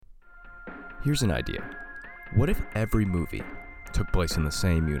Here's an idea. What if every movie took place in the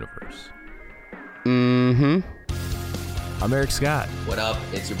same universe? Mm-hmm. I'm Eric Scott. What up?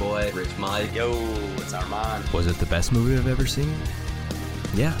 It's your boy, Rich Mike. Yo, it's Armand. Was it the best movie I've ever seen?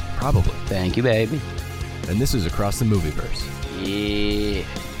 Yeah, probably. Thank you, baby. And this is Across the Movieverse. Yeah.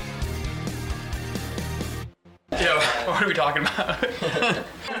 Yo, what are we talking about?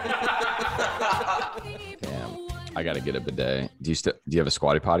 Damn, I gotta get a bidet. Do you have a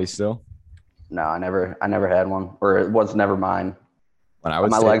squatty potty still? No, I never had one, or it was never mine. When I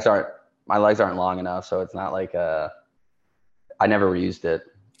was my legs aren't long enough, so it's not like I never reused it.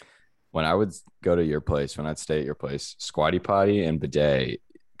 When I would go to your place, when I'd stay at your place, squatty potty and bidet,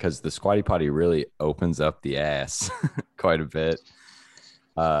 because the squatty potty really opens up the ass quite a bit.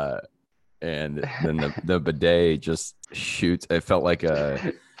 And then the bidet just shoots. It felt like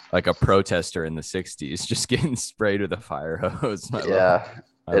a protester in the 60s, just getting sprayed with a fire hose.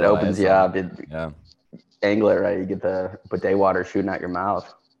 It opens you up. Yeah. Angle it right. You get the bidet water shooting out your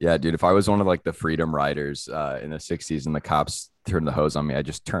mouth. Yeah, dude. If I was one of like the freedom riders in the 60s and the cops turned the hose on me, I'd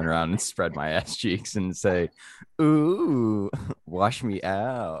just turn around and spread my ass cheeks and say, "Ooh, wash me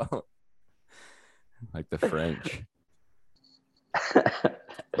out." Like the French.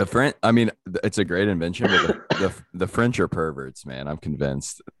 The French, I mean, it's a great invention, but the French are perverts, man. I'm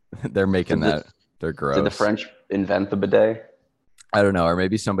convinced. They're making that. They're gross. Did the French invent the bidet? I don't know. Or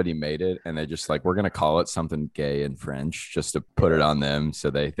maybe somebody made it and they just like, we're going to call it something gay in French just to put it on them. So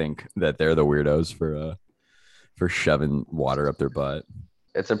they think that they're the weirdos for shoving water up their butt.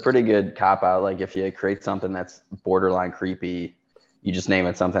 It's a pretty good cop out. Like if you create something that's borderline creepy, you just name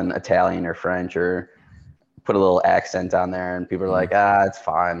it something Italian or French or put a little accent on there and people are like, it's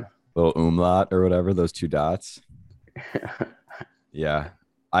fine. Little umlaut or whatever, those two dots. Yeah.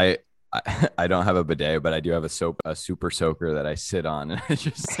 I don't have a bidet, but I do have a super soaker that I sit on,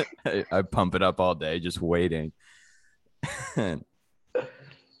 and I pump it up all day, just waiting. Man,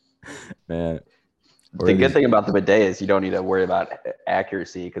 the good thing about the bidet is you don't need to worry about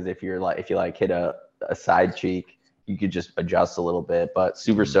accuracy because if you hit a side cheek, you could just adjust a little bit. But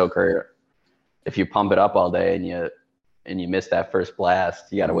super soaker, if you pump it up all day and you miss that first blast,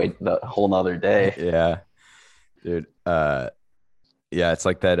 you got to wait the whole nother day. Yeah, dude. Yeah, it's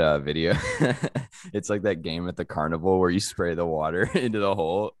like that video. It's like that game at the carnival where you spray the water into the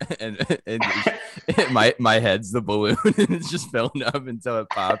hole and my head's the balloon and it's just filling up until it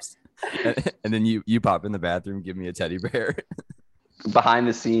pops. And then you pop in the bathroom, give me a teddy bear. Behind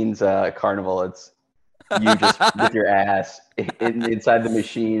the scenes carnival, it's you just with your ass inside the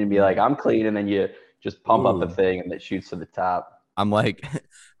machine and be like, I'm clean. And then you just pump up the thing and it shoots to the top. I'm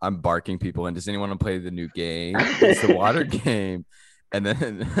barking people in. Does anyone want to play the new game? It's the water game. And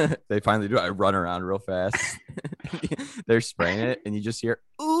then they finally do it. I run around real fast. They're spraying it, and you just hear,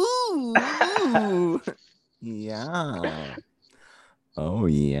 ooh, yeah. Oh,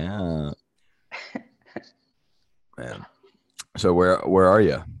 yeah. Man. So where are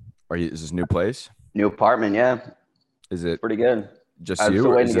you? Is this a new place? New apartment, yeah. Is it pretty good? Just you,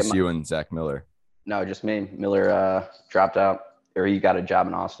 or is this you and Zach Miller? No, just me. Miller dropped out, or he got a job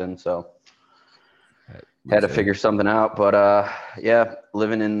in Austin, so had to figure something out. But yeah,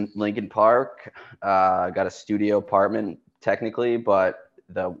 living in Lincoln Park. Got a studio apartment technically, but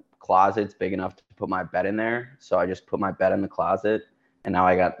the closet's big enough to put my bed in there. So I just put my bed in the closet, and now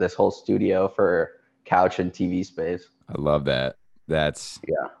I got this whole studio for couch and TV space. I love that. That's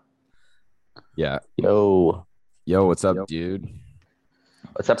yeah. Yo, what's up, dude?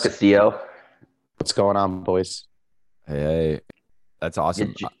 What's up, Castillo? What's going on, boys? Hey, that's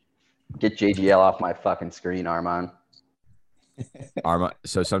awesome. Get JGL off my fucking screen, Armand.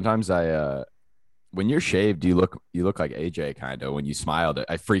 So sometimes when you're shaved, you look like AJ kind of. When you smiled,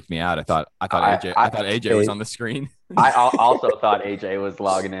 it freaked me out. I thought AJ was on the screen. I also thought AJ was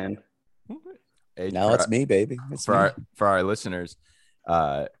logging in. Now it's me, baby. For our listeners,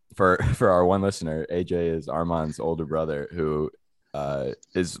 for our one listener, AJ is Armand's older brother who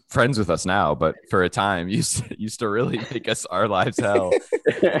is friends with us now, but for a time used to really make our lives hell.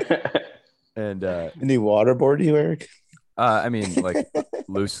 And any waterboard you, Eric? I mean, like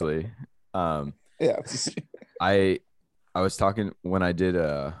loosely. Yeah. I was talking when I did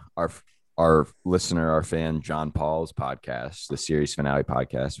our listener, our fan John Paul's podcast, the series finale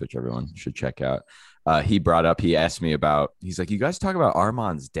podcast, which everyone should check out. He asked me about, he's like, you guys talk about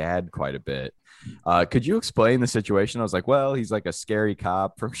Armand's dad quite a bit. Could you explain the situation? I was like, well, he's like a scary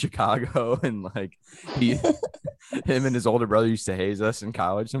cop from Chicago. And like him and his older brother used to haze us in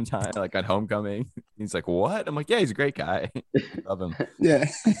college sometime, like at homecoming. He's like, what? I'm like, yeah, he's a great guy. Love him. Yeah.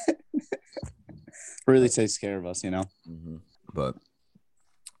 Really takes care of us, you know? Mm-hmm. But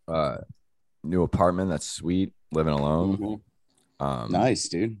new apartment. That's sweet. Living alone. Mhm. Nice,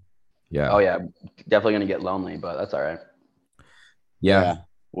 dude. Yeah. Oh yeah, definitely gonna get lonely, but that's all right. Yeah.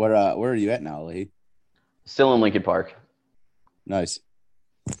 Where are you at now, Lee? Still in Lincoln Park. Nice.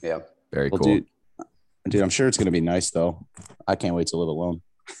 Yeah. Very Well, cool. dude, I'm sure it's gonna be nice though. I can't wait to live alone.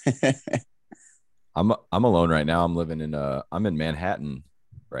 I'm alone right now. I'm in Manhattan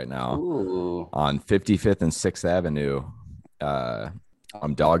right now. Ooh. On 55th and 6th Avenue.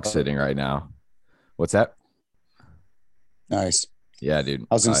 I'm dog sitting right now. What's that? Nice. Yeah, dude.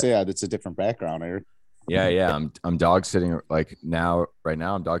 I was gonna say that's a different background, Eric. Yeah. I'm dog sitting like now. Right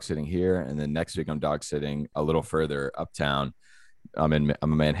now, I'm dog sitting here, and then next week I'm dog sitting a little further uptown. I'm a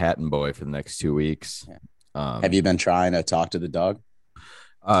Manhattan boy for the next 2 weeks. Have you been trying to talk to the dog?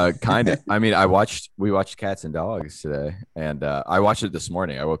 Kind of. I mean, we watched Cats and Dogs today, and I watched it this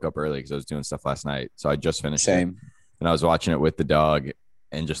morning. I woke up early because I was doing stuff last night, so I just finished it, and I was watching it with the dog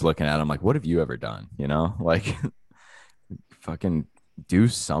and just looking at him like, what have you ever done? You know, like fucking do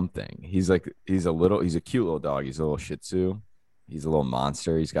something. He's a cute little dog. He's a little Shih Tzu. He's a little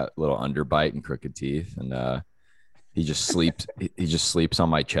monster. He's got a little underbite and crooked teeth, and he just sleeps. He just sleeps on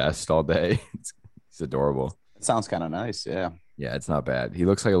my chest all day. He's adorable. It sounds kind of nice. Yeah. Yeah, it's not bad. He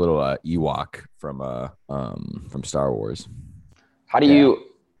looks like a little Ewok from Star Wars. How do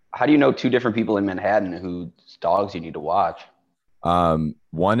you know two different people in Manhattan whose dogs you need to watch?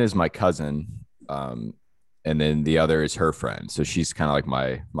 One is my cousin, and then the other is her friend. So she's kind of like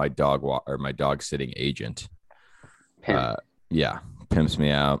my dog sitting agent. Pimp. Yeah, pimps me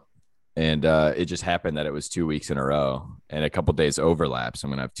out. And it just happened that it was 2 weeks in a row and a couple days overlap. So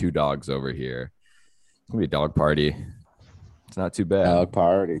I'm gonna have two dogs over here. It's gonna be a dog party. It's not too bad. Dog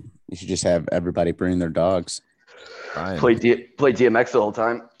party. You should just have everybody bring their dogs. Play DMX the whole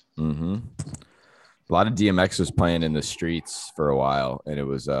time. Mm-hmm. A lot of DMX was playing in the streets for a while, and it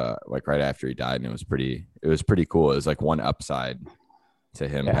was like right after he died, and it was pretty cool. It was like one upside to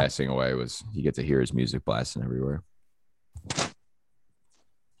him passing away was you get to hear his music blasting everywhere.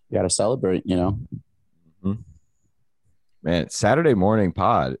 You got to celebrate, you know. Mm-hmm. Man, Saturday morning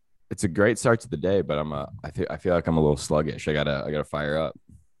pod. It's a great start to the day, but I feel like I'm a little sluggish. I gotta fire up.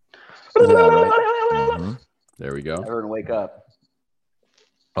 Yeah, right? Mm-hmm. There we go. Everyone wake up.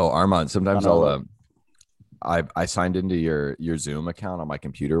 Oh, Armand, sometimes I signed into your Zoom account on my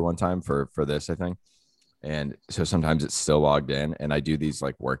computer one time for this, I think. And so sometimes it's still logged in, and I do these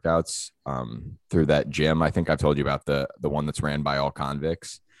like workouts through that gym. I think I've told you about the one that's ran by all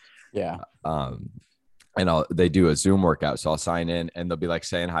convicts. Yeah. And they do a Zoom workout. So I'll sign in and they'll be like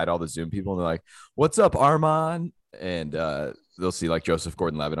saying hi to all the Zoom people. And they're like, what's up, Armand? And they'll see like Joseph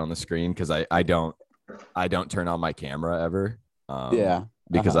Gordon-Levitt on the screen. Cause I don't turn on my camera ever.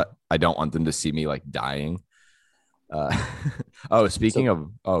 Because I don't want them to see me like dying. Go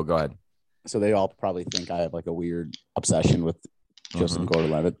ahead. So they all probably think I have like a weird obsession with Joseph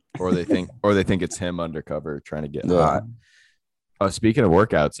Gordon-Levitt. or they think it's him undercover trying to get hot. Oh, speaking of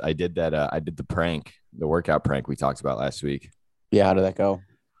workouts, I did that. I did the workout prank we talked about last week. Yeah. How did that go?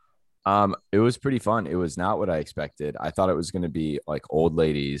 It was pretty fun. It was not what I expected. I thought it was going to be like old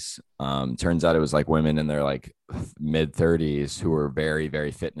ladies. Turns out it was like women in their like mid 30s who were very, very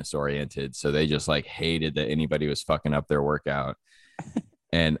fitness oriented. So they just like hated that anybody was fucking up their workout.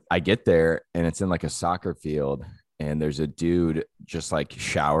 And I get there and it's in like a soccer field. And there's a dude just like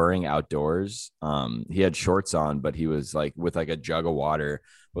showering outdoors. He had shorts on, but he was like with like a jug of water,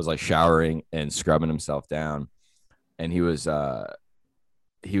 was like showering and scrubbing himself down. And he was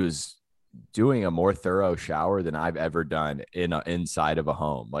doing a more thorough shower than I've ever done inside of a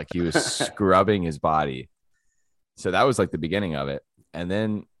home. Like he was scrubbing his body. So that was like the beginning of it. And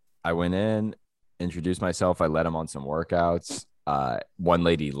then I went in, introduced myself. I led him on some workouts. One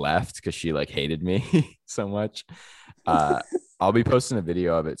lady left because she like hated me so much. I'll be posting a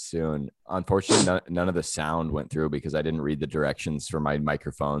video of it soon. Unfortunately, none of the sound went through because I didn't read the directions for my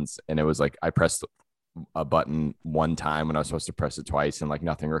microphones. And it was like I pressed a button one time when I was supposed to press it twice and like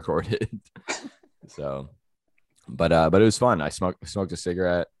nothing recorded. So, but it was fun. I smoked a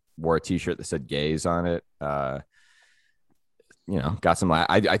cigarette, wore a t-shirt that said gays on it. Got some,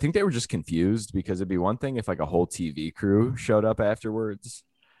 I think they were just confused because it'd be one thing if like a whole TV crew showed up afterwards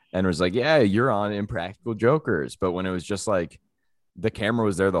and was like, yeah, you're on Impractical Jokers. But when it was just like the camera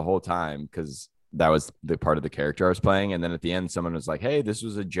was there the whole time because that was the part of the character I was playing. And then at the end, someone was like, hey, this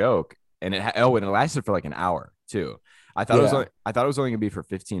was a joke. And it lasted for like an hour too. I thought it was only gonna be for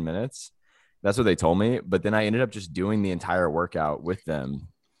 15 minutes. That's what they told me. But then I ended up just doing the entire workout with them.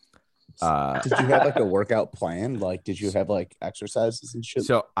 Did you have like a workout plan? Like, did you have like exercises and shit?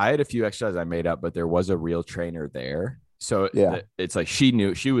 So I had a few exercises I made up, but there was a real trainer there. So Yeah. it's like she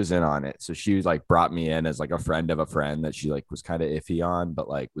knew she was in on it. So she was like brought me in as like a friend of a friend that she like was kind of iffy on, but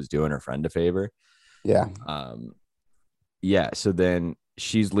like was doing her friend a favor. Yeah. Yeah. So then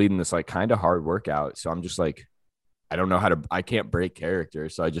she's leading this like kind of hard workout. So I'm just like, I don't know how to, I can't break character.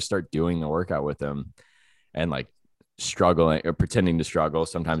 So I just start doing the workout with him and like struggling or pretending to struggle,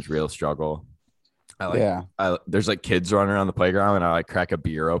 sometimes real struggle. There's like kids running around the playground and I like crack a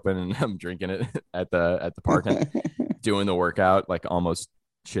beer open and I'm drinking it at the park and doing the workout, like almost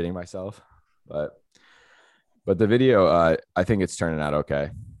shitting myself. But the video, I think it's turning out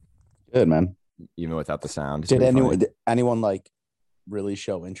okay, Good, man. even without the sound. It's Did pretty funny. anyone like really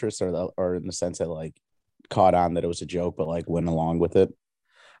show interest or in the sense that like caught on that it was a joke, but like went along with it?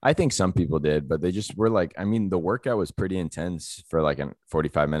 I think some people did, but they just were like, I mean, the workout was pretty intense for like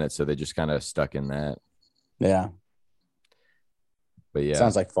 45 minutes. So they just kind of stuck in that. Yeah. But yeah.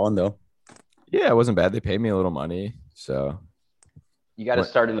 Sounds like fun though. Yeah, it wasn't bad. They paid me a little money. So You got to What-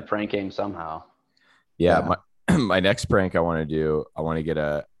 start in the prank game somehow. yeah, my next prank I want to do, I want to get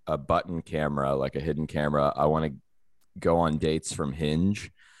a button camera, like a hidden camera. I want to go on dates from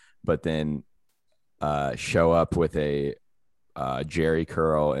Hinge, but then show up with a Jerry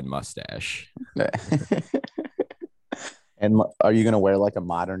curl and mustache. And are you gonna wear like a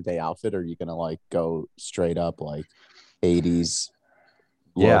modern day outfit, or are you gonna like go straight up like 80s?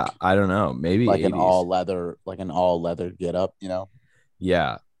 Yeah, look? I don't know. Maybe Like 80s. an all leather get up, you know?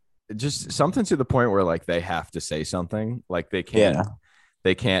 Yeah, just something to the point where like they have to say something. Like they can't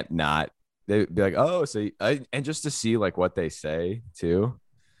not. They'd be like, oh, so and just to see like what they say too.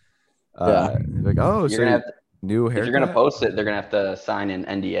 Like, oh, You're so gonna have to, new haircut. if you're gonna post it, they're gonna have to sign an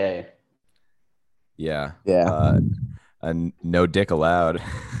NDA. Yeah. Yeah. And no dick allowed.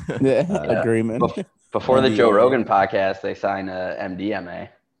 Agreement. Before the Joe NDA. Rogan podcast, they sign a MDMA.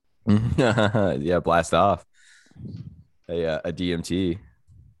 Yeah, blast off. A DMT,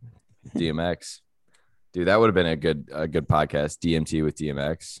 DMX. Dude, that would have been a good podcast. DMT with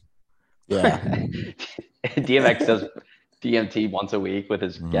DMX. Yeah. DMX does DMT once a week with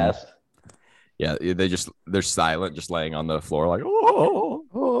his guest. Yeah, they're silent, just laying on the floor, like oh.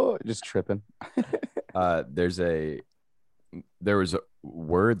 Oh, just tripping. There was a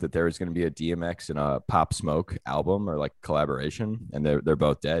word that there was going to be a DMX and a Pop Smoke album or like collaboration, and they're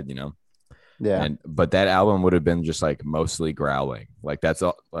both dead, you know. Yeah. But that album would have been just like mostly growling. Like that's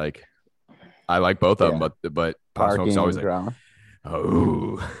all. Like I like both of them, but Pop Smoke's always like, ground.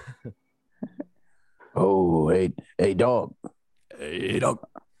 oh, Oh, hey, dog. hey, dog.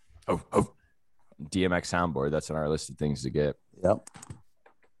 Oh. DMX soundboard. That's on our list of things to get. Yep.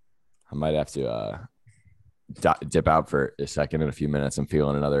 I might have to dip out for a second in a few minutes. I'm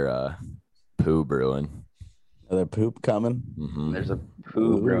feeling another poo brewing. Another poop coming. Mm-hmm. There's a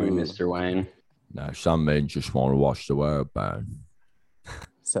poo brewing, Ooh. Mr. Wayne. No, some men just want to watch the world burn.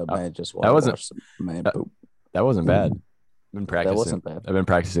 So man, just that wasn't- watch some man poop. That wasn't bad. I've been practicing. That wasn't bad. I've been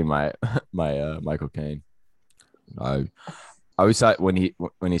practicing my Michael Caine. I always thought when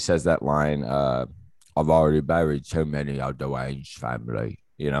he says that line, I've already buried so many of the Wayne's family,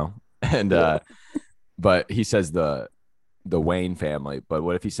 you know, and but he says the Wayne family. But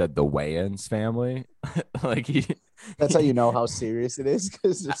what if he said the Wayans family? Like That's how you know how serious it is,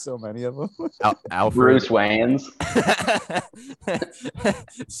 because there's so many of them. Alfred, Bruce Wayne's.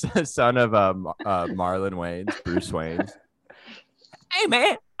 son of Marlon Wayans, Bruce Wayne's. Hey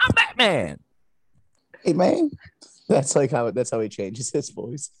man, I'm Batman. Hey man, that's how he changes his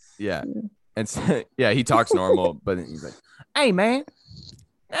voice. Yeah. And so, yeah, he talks normal, but he's like, hey man.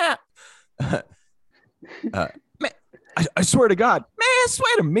 Man, I swear to God, man,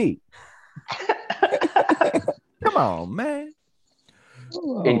 swear to me. Come on, man.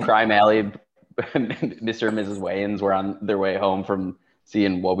 In Crime Alley, Mr. and Mrs. Wayans were on their way home from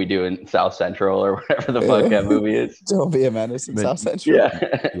seeing What We Do in South Central or whatever the fuck that movie is. Don't be a menace in Man, South Central.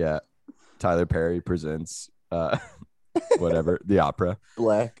 Yeah. Yeah. Tyler Perry presents whatever, the opera.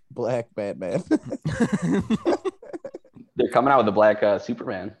 Black Batman. They're coming out with a black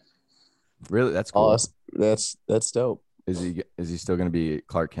Superman. Really? That's cool. Awesome. That's dope. Is he still going to be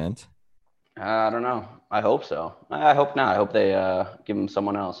Clark Kent? I don't know. I hope so. I hope not. I hope they give him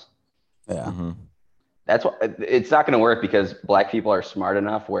someone else. Yeah. Mm-hmm. That's what it's not going to work, because black people are smart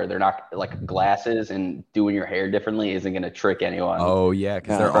enough where they're not, like, glasses and doing your hair differently isn't going to trick anyone. Oh yeah,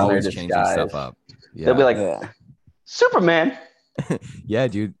 because Yeah. they're From their always changing disguise. stuff up. Yeah. They'll be like, Yeah. Superman, yeah,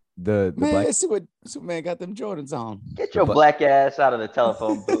 dude. The Man, black see what Superman got them Jordans on. get your But- black ass out of the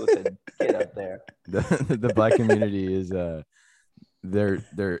telephone booth and get up there. the black community is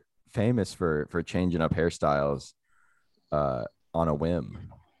they're famous for changing up hairstyles on a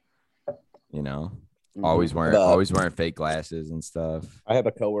whim, you know. Always Mhm. wearing fake glasses and stuff. I have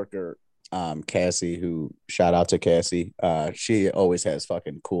a coworker, Cassie, who shout out to Cassie. She always has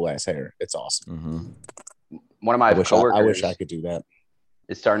fucking cool ass hair. It's awesome. One of my I coworkers wish I could do that.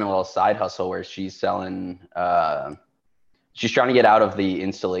 is starting a little side hustle where she's selling. She's trying to get out of the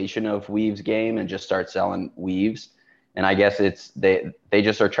installation of weaves game and just start selling weaves. And I guess they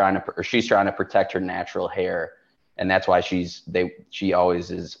just are trying to, or she's trying to protect her natural hair, and that's why she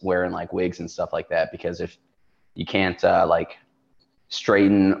always is wearing like wigs and stuff like that, because if you can't like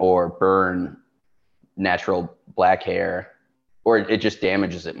straighten or burn natural black hair, or it just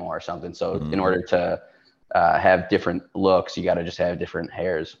damages it more or something. So in order to have different looks, you got to just have different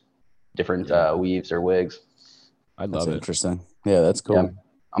hairs, different weaves or wigs. I That's love it. interesting. Yeah, that's cool. Yeah.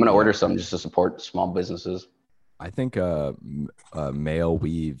 I'm gonna order some just to support small businesses. I think male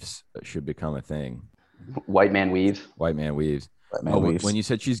weaves should become a thing. White man weaves. White man weaves. White man weaves. When you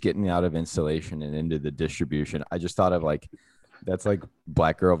said she's getting out of installation and into the distribution, I just thought of like that's like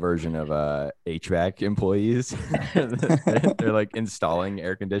black girl version of HVAC employees. They're like installing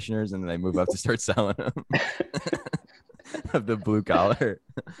air conditioners and then they move up to start selling them. Of the blue collar.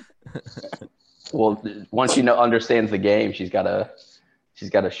 Well, once she understands the game, she's gotta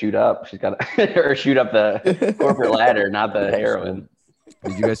shoot up. She's gotta or shoot up the corporate ladder, not the heroin.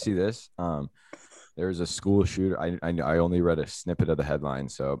 Did you guys see this? There's a school shooter. I only read a snippet of the headline.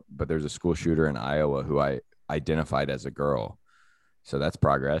 But there's a school shooter in Iowa who I identified as a girl. So that's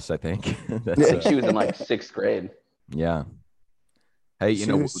progress, I think. She was in like 6th grade. Yeah. Hey,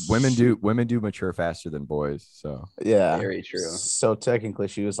 women do mature faster than boys. So yeah, very true. So technically,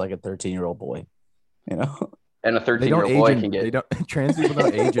 she was like a 13-year-old boy, And a they don't 13-year-old boy age. can get. Trans people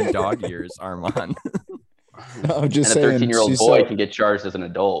don't age in dog years, Armand. No, I'm just and a saying. 13-year-old boy can get charged as an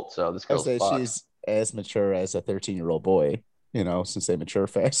adult. So this I girl's say fucked. she's as mature as a 13-year-old boy. Since they mature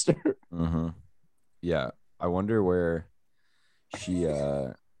faster. Mm-hmm. Yeah, I wonder where she.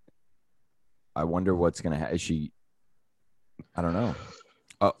 I wonder what's gonna happen. She. I don't know.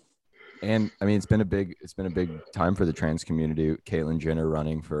 Oh, and I mean, it's been a big time for the trans community. Caitlyn Jenner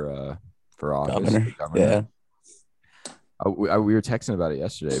running for office. Governor. Yeah. We were texting about it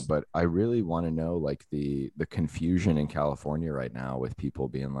yesterday, but I really want to know like the confusion in California right now with people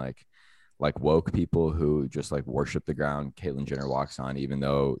being like woke people who just like worship the ground Caitlyn Jenner walks on, even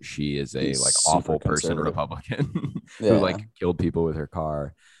though she is a like awful person Republican who like killed people with her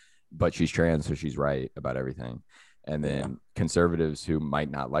car, but she's trans, so she's right about everything. And then conservatives who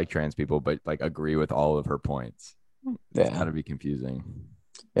might not like trans people, but like agree with all of her points. It's gotta be confusing.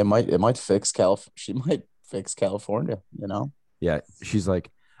 It might fix She might fix California, Yeah, she's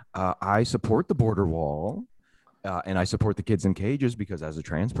like, I support the border wall, and I support the kids in cages because as a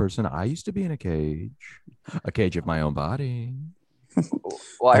trans person, I used to be in a cage of my own body.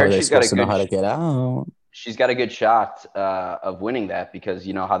 Well, I heard she's got know how to get out. She's got a good shot of winning that, because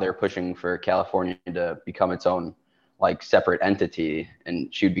you know how they're pushing for California to become its own like separate entity,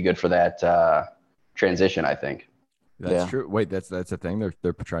 and she would be good for that transition, I think. That's true. Wait, that's a thing.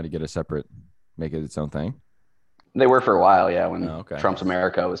 They're trying to get make it its own thing. They were for a while, yeah, when Trump's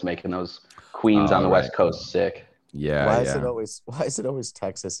America was making those queens on the West Coast sick. Yeah. Why is it always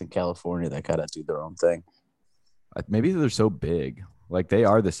Texas and California that gotta do their own thing? Maybe they're so big. Like they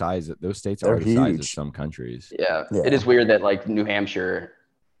are the size. Those states are the size of some countries. Yeah. It is weird that like New Hampshire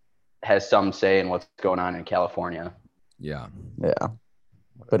has some say in what's going on in California. Yeah.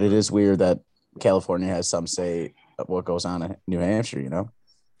 But it is weird that California has some say of what goes on in New Hampshire.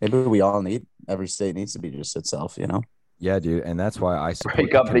 Maybe every state needs to be just itself. Yeah, dude, and that's why I support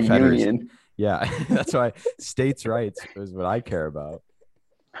break up the union. Yeah, that's why states' rights is what I care about.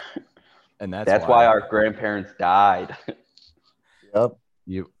 And that's why our grandparents died. Yep.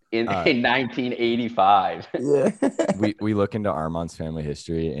 In 1985. Yeah. we look into Armand's family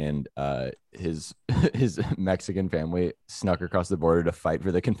history, and his Mexican family snuck across the border to fight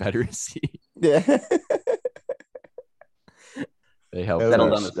for the Confederacy. Yeah. They helped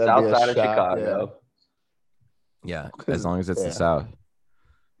settled on the south side of Chicago. Yeah, as long as it's the South.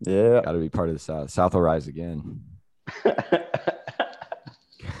 Yeah. Got to be part of the South. South will rise again.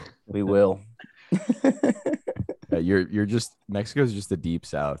 We will. Yeah, you're just Mexico's just the deep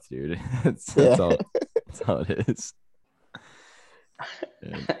South, dude. That's all it is.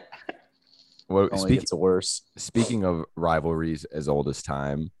 Yeah. Well, only gets worse. Speaking of rivalries as old as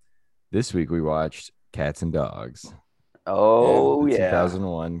time, this week we watched Cats and Dogs. Oh yeah,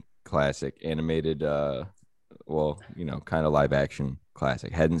 2001 classic animated. Kind of live action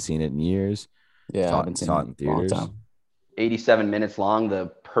classic. Hadn't seen it in years. Yeah, saw it in theaters. 87 minutes long,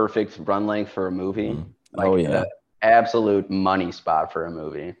 the perfect run length for a movie. Mm-hmm. The absolute money spot for a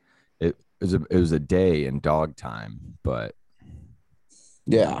movie. it was a day in dog time, but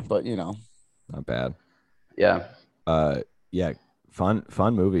Yeah, but you know, not bad. Yeah. Yeah, fun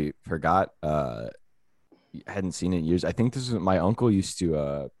movie. Forgot hadn't seen it in years. I think this is my uncle used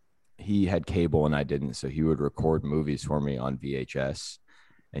to he had cable and I didn't, so he would record movies for me on VHS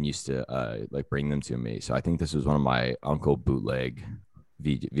and used to like bring them to me. So I think this was one of my uncle bootleg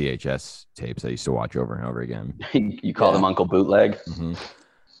VHS tapes I used to watch over and over again. You call them Uncle Bootleg? Mm-hmm.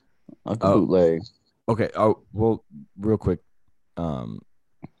 Uncle Bootleg. Okay. Oh, well, real quick.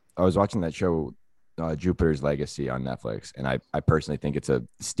 I was watching that show, Jupiter's Legacy on Netflix, and I personally think it's a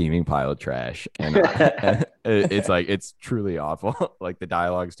steaming pile of trash. And it's truly awful. Like the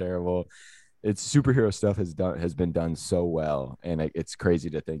dialogue's terrible. It's superhero stuff has been done so well, and it's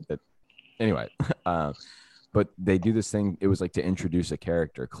crazy to think that. Anyway, but they do this thing. It was like to introduce a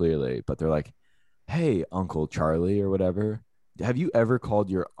character clearly, but they're like, "Hey, Uncle Charlie or whatever. Have you ever called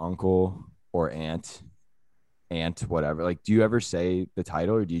your uncle or aunt whatever? Like, do you ever say the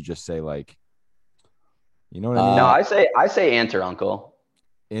title, or do you just say like, you know what I mean? No, I say aunt or uncle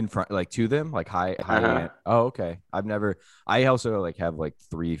in front, like to them, like hi aunt. Oh, okay. I also like have like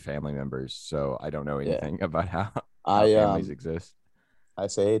 3 family members, so I don't know anything about how families exist. I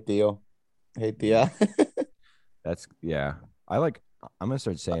say, hey Theo, hey Thea. That's I'm gonna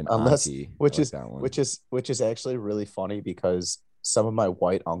start saying unless auntie, which like is actually really funny because some of my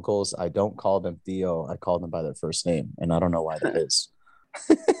white uncles, I don't call them Theo, I call them by their first name, and I don't know why that is.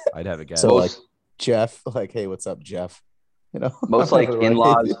 I'd have a guess. So like Jeff, like, hey, what's up, Jeff? You know, most like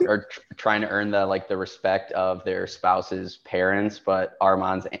in-laws are trying to earn the respect of their spouse's parents, but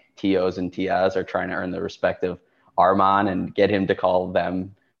Armand's Tios and Tias are trying to earn the respect of Armand and get him to call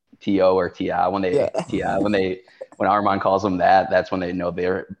them Tio or Tia when Armand calls them that's when they know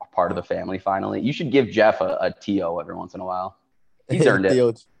they're part of the family finally. You should give Jeff a Tio every once in a while. He's earned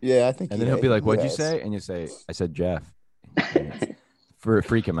it. Yeah, I think. And then he'll be like, "What'd you say?" And you say, "I said Jeff."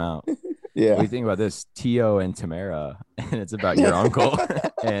 Freak him out. Yeah. What do you think about this? Tio and Tamara, and it's about your uncle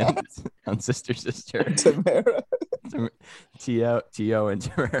and on sister. Tamara. Tio and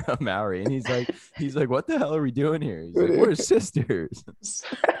Tamara Mowry, and he's like, what the hell are we doing here? He's like, we're sisters.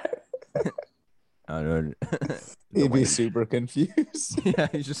 I don't know. He'd be super confused. Yeah,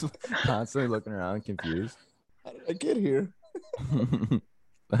 he's just constantly looking around, confused. How did I get here?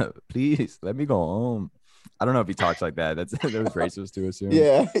 Please let me go home. I don't know if he talks like that. That was racist to assume.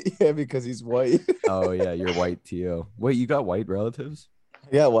 Yeah, because he's white. Oh yeah, you're white, Tio. Wait, you got white relatives?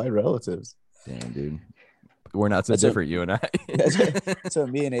 Yeah, white relatives. Damn, dude. We're not so different, you and I. So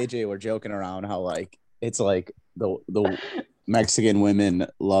me and AJ were joking around how like it's like the Mexican women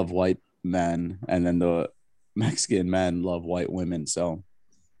love white men, and then the Mexican men love white women. So,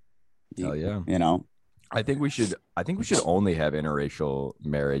 hell yeah, you know. I think we should only have interracial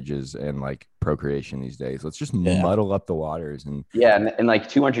marriages and like procreation these days. Let's just muddle up the waters and in like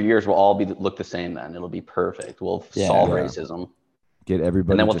 200 years we'll all look the same. Then it'll be perfect. We'll solve racism. Get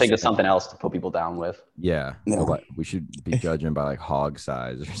everybody, and then we'll think of something else to put people down with. Yeah. Like, we should be judging by like hog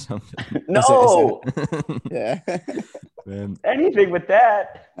size or something. No. Yeah. Man. Anything with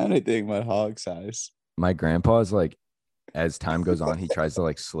that. Anything but hog size. My grandpa is like, as time goes on, he tries to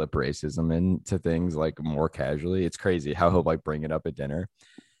like slip racism into things like more casually. It's crazy how he'll like bring it up at dinner.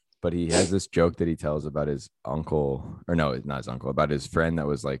 But he has this joke that he tells about his uncle, or no, not his uncle, about his friend that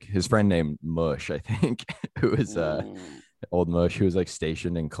was like his friend named Mush, I think, who was old Mush, who was like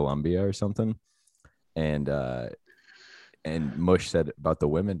stationed in Colombia or something. And Mush said about the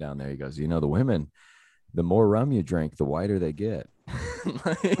women down there, he goes, you know, the women, the more rum you drink, the whiter they get. And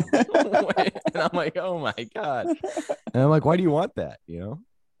I'm like, oh my God. And I'm like, why do you want that? You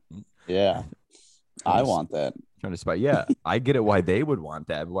know? Yeah. I want that. Trying to spy. Yeah. I get it why they would want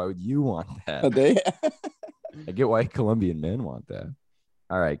that. But why would you want that? I get why Colombian men want that.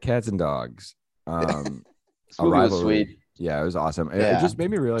 All right. Cats and dogs. Was sweet. Yeah, it was awesome. It just made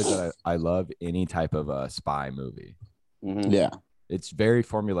me realize that I love any type of spy movie. Mm-hmm. Yeah. It's very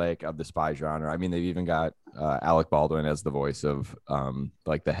formulaic of the spy genre. I mean, they've even got Alec Baldwin as the voice of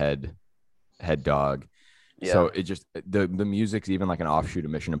like the head dog. Yeah. So it just the music's even like an offshoot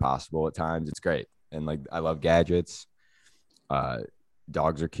of Mission Impossible at times. It's great. And like I love gadgets.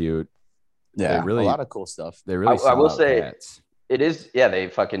 Dogs are cute. Yeah, really a lot of cool stuff. They really I will say cats. It is, they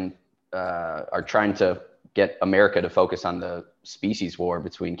fucking are trying to get America to focus on the species war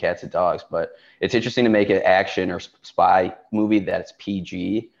between cats and dogs, but it's interesting to make an action or spy movie that's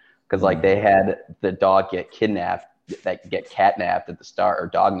PG, because like they had the dog get catnapped at the start, or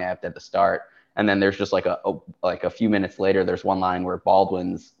dog napped at the start, and then there's just like a few minutes later there's one line where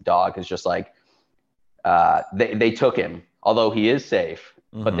Baldwin's dog is just like they took him, although he is safe,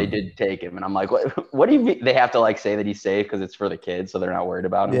 but they Mhm. did take him. And I'm like, what do you mean? They have to like say that he's safe because it's for the kids, so they're not worried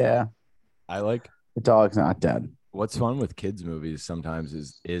about him. Yeah, I like the dog's not dead. what's fun with kids movies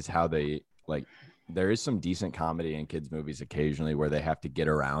sometimes is how they like there is some decent comedy in kids movies occasionally where they have to get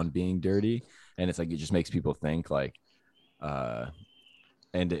around being dirty, and it's like it just makes people think like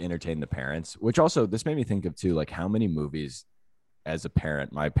and to entertain the parents, which also this made me think of too, like how many movies as a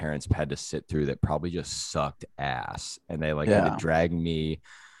parent my parents had to sit through that probably just sucked ass, and they like had Yeah. to drag me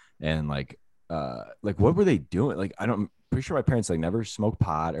and like what were they doing? Like I'm pretty sure my parents like never smoked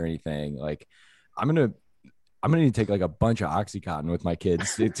pot or anything. Like I'm gonna need to take like a bunch of Oxycontin with my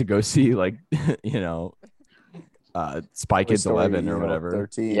kids to go see like Spy Kids Story, 11 or whatever.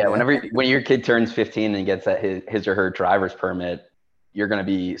 13. Yeah, when your kid turns 15 and gets that his or her driver's permit, you're gonna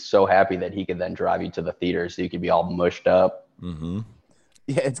be so happy that he could then drive you to the theater, so you could be all mushed up. Mm-hmm.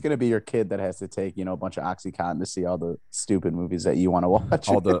 Yeah, it's gonna be your kid that has to take a bunch of OxyContin to see all the stupid movies that you want to watch.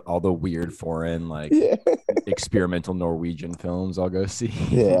 All the weird foreign like yeah. experimental Norwegian films I'll go see.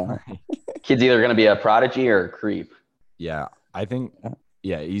 Yeah. Kid's either gonna be a prodigy or a creep. Yeah, I think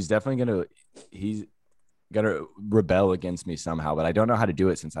he's definitely gonna rebel against me somehow, but I don't know how to do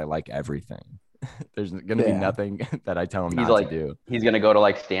it since I like everything. There's gonna be nothing that I tell him not to do. He's gonna go to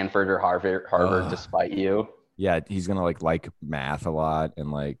like Stanford or Harvard despite you. Yeah, he's gonna like math a lot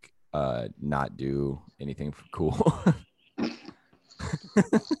and like not do anything cool.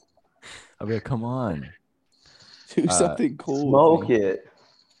 I'll be like, come on, Do something cool. Smoke it.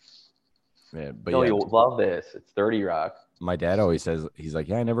 man. But No, yeah, you'll love this. It's 30 Rock. my dad always says, he's like,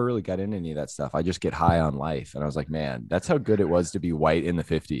 yeah, I never really got into any of that stuff. I just get high on life. And I was like, man, that's how good it was to be white in the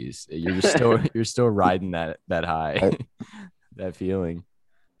 50s. You're still riding that high, that feeling.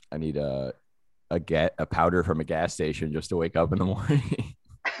 I need a powder from a gas station just to wake up in the morning.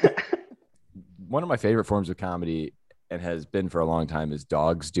 One of my favorite forms of comedy, and has been for a long time, is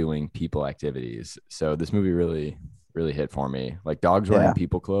dogs doing people activities. So this movie really hit for me. Like dogs wearing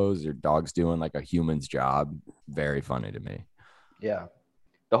people clothes or dogs doing like a human's job. Very funny to me. Yeah.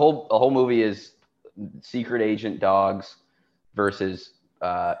 The whole movie is secret agent dogs versus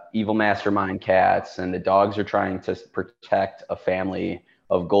evil mastermind cats, and the dogs are trying to protect a family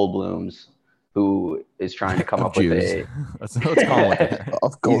of Goldblums who is trying to come up with a let's call it.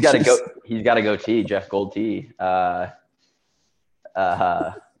 He's got a goatee, Jeff Goldtee.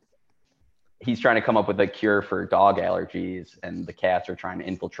 He's trying to come up with a cure for dog allergies, and the cats are trying to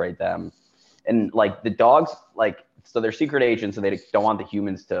infiltrate them. And like the dogs, like, so they're secret agents and they don't want the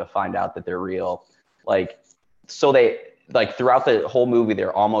humans to find out that they're real. Like, so they like throughout the whole movie,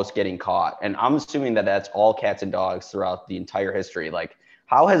 they're almost getting caught. And I'm assuming that that's all cats and dogs throughout the entire history. Like,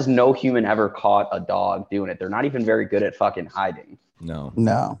 how has no human ever caught a dog doing it? They're not even very good at fucking hiding.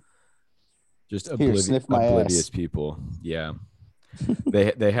 No. Just sniff my oblivious ass. people. Yeah.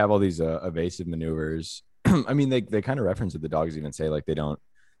 they have all these evasive maneuvers. I mean, they kind of reference it. The dogs even say like they don't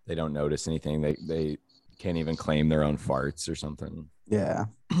notice anything. They can't even claim their own farts or something. Yeah.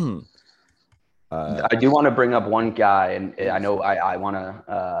 I do want to bring up one guy, and I know I want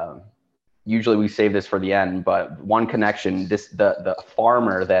to. Usually we save this for the end, but one connection. The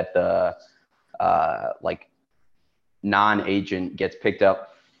farmer that the like non-agent gets picked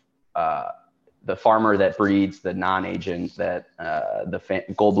up. The farmer that breeds the non-agent that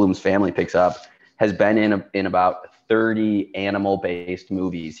Goldblum's family picks up has been in about 30 animal-based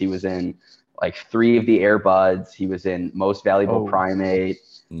movies. He was in like 3 of the Air Buds. He was in Most Valuable Primate.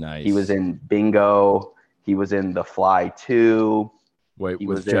 Nice. He was in Bingo. He was in The Fly 2. Wait,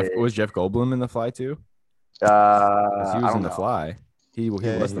 was Jeff Goldblum in The Fly too? He He was in The know. Fly. He was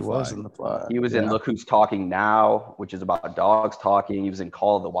in The Fly. He was in Look Who's Talking Now, which is about dogs talking. He was in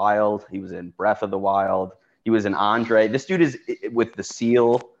Call of the Wild. He was in Breath of the Wild. He was in Andre. This dude is with The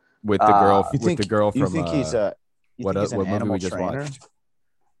Seal. With the girl You think from he's an what movie animal we just trainer? watched?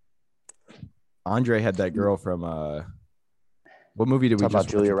 Andre had that girl from what movie did we Talk just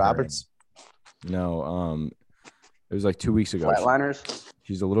about Julia watch with her? Roberts? No, it was like 2 weeks ago. Flatliners.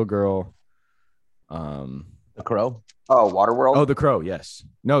 She's a little girl. The Crow. Oh, Waterworld. Oh, The Crow. Yes.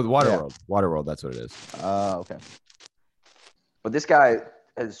 No, the Waterworld. Waterworld. That's what it is. Okay. But this guy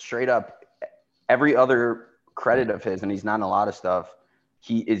is straight up every other credit of his, and he's not in a lot of stuff.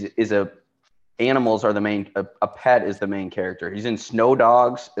 He is animals are the main. A pet is the main character. He's in Snow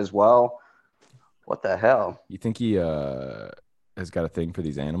Dogs as well. What the hell? You think he has got a thing for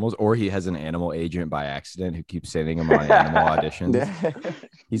these animals, or he has an animal agent by accident who keeps sending him on animal auditions?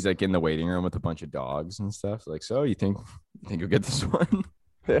 He's like in the waiting room with a bunch of dogs and stuff. Like, so you think you'll get this one?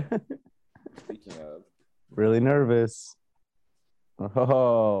 Speaking of, Really nervous.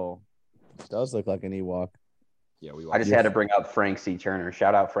 Oh, does look like an Ewok. Yeah, we I watched just it. had to bring up Frank C. Turner.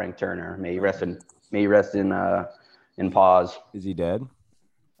 Shout out Frank Turner. May he rest in pause. Is he dead?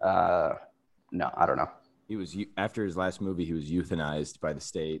 No, I don't know. He was after his last movie. He was euthanized by the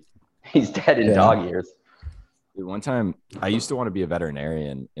state. He's dead in dog years. Dude, one time, I used to want to be a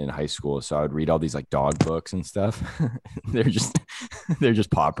veterinarian in high school, so I would read all these like dog books and stuff. they're just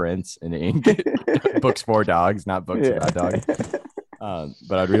paw prints and ink. Books for dogs, not books about dogs.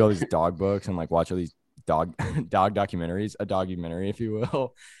 But I'd read all these dog books and like watch all these dog documentaries, a documentary, if you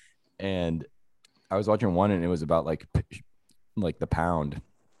will. And I was watching one, and it was about like the Pound,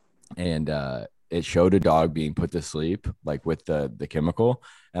 and it showed a dog being put to sleep like with the chemical.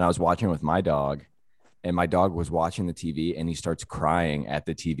 And I was watching with my dog. And my dog was watching the TV, and he starts crying at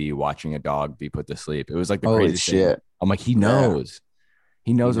the TV watching a dog be put to sleep. It was like the craziest thing. I'm like, he knows.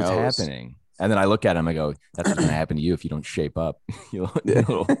 He knows what's happening. And then I look at him, I go, that's what's going to happen to you if you don't shape up, you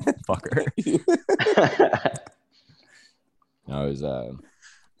little fucker. I was So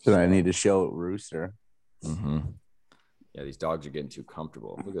I need to show Rooster. Mm-hmm. Yeah, these dogs are getting too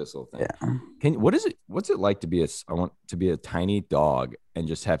comfortable. Look at this little thing. Yeah. What's it like to be a tiny dog and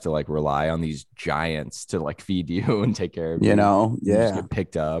just have to like rely on these giants to like feed you and take care of you? You know, You just get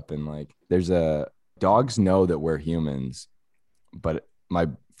picked up, and like dogs know that we're humans, but my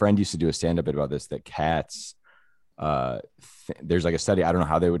friend used to do a stand-up about this, that cats there's like a study, I don't know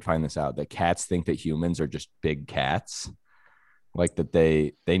how they would find this out, that cats think that humans are just big cats, like that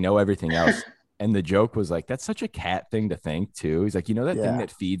they know everything else. And the joke was like, that's such a cat thing to think too. He's like, you know, that thing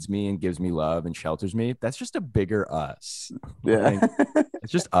that feeds me and gives me love and shelters me, that's just a bigger us. Yeah. Like,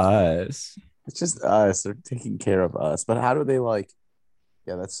 it's just us. It's just us. They're taking care of us. But how do they like,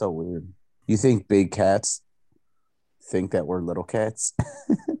 yeah, that's so weird. You think big cats think that we're little cats?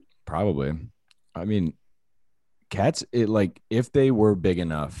 Probably. I mean, cats, if they were big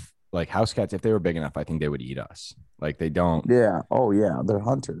enough, like house cats, if they were big enough, I think they would eat us. Like they don't. Yeah. Oh yeah. They're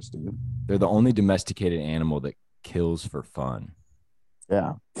hunters, dude. They're the only domesticated animal that kills for fun.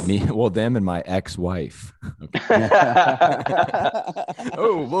 Yeah. Them and my ex-wife. Okay.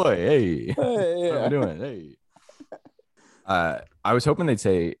 Oh boy. Hey. How are we doing? Hey. I was hoping they'd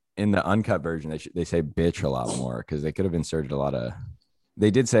say in the uncut version, they say bitch a lot more, because they could have inserted a lot of.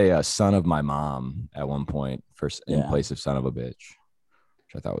 They did say son of my mom at one point in place of son of a bitch,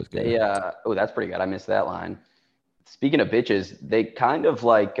 which I thought was good. That's pretty good. I missed that line. Speaking of bitches, they kind of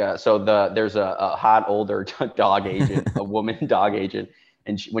like there's a hot older dog agent, a woman dog agent,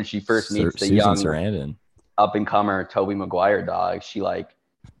 and when she first meets the young Sarandon, up and comer Tobey Maguire dog, she like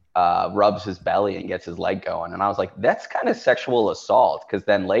rubs his belly and gets his leg going, and I was like, that's kind of sexual assault, because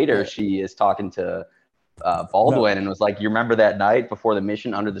then later she is talking to Baldwin and was like, you remember that night before the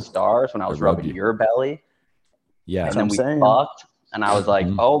mission Under the Stars when I was rubbing your belly? Yeah, and then we fucked. And I was like,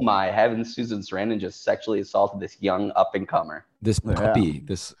 oh my heavens, Susan Sarandon just sexually assaulted this young up-and-comer. This puppy,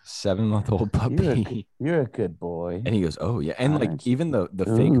 this 7-month-old puppy. You're a good boy. And he goes, oh, yeah. And like even the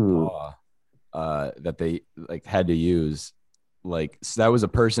fake paw that they like had to use, like so that was a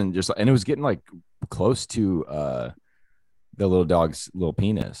person just, and it was getting like close to the little dog's little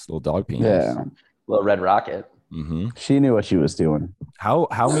dog penis. Yeah. Little red rocket. Mm-hmm. She knew what she was doing. How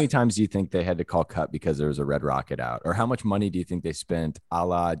many times do you think they had to call cut because there was a red rocket out? Or how much money do you think they spent, a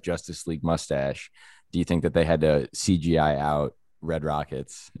la Justice League mustache? Do you think that they had to CGI out red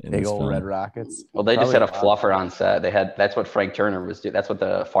rockets? Big old red rockets. Well, they just had a fluffer on set. That's what Frank Turner was doing. That's what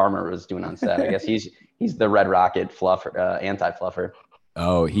the farmer was doing on set. I guess he's the red rocket fluffer, anti-fluffer.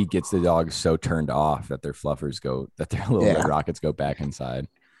 Oh, he gets the dogs so turned off that their little red rockets go back inside.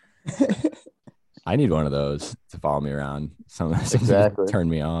 I need one of those to follow me around. Exactly. Turn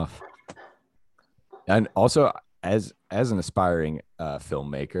me off. And also, as an aspiring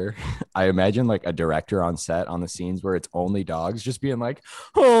filmmaker, I imagine like a director on set on the scenes where it's only dogs just being like,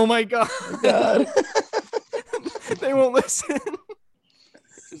 oh my God. They won't listen.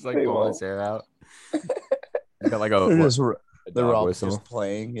 Just like pulling his hair out. Got like they're all whistle. Just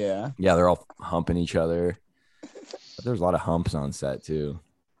playing. Yeah. Yeah. They're all humping each other. But there's a lot of humps on set too.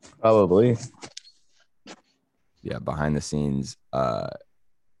 Probably. Yeah, behind the scenes,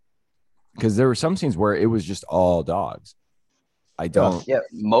 because there were some scenes where it was just all dogs.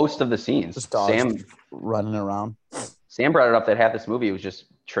 Most of the scenes. Just dogs Sam running around. Sam brought it up that half this movie was just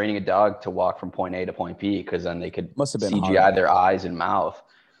training a dog to walk from point A to point B, because then they could CGI their eyes and mouth.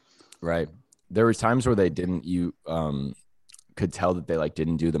 Right. There was times where they didn't. You could tell that they like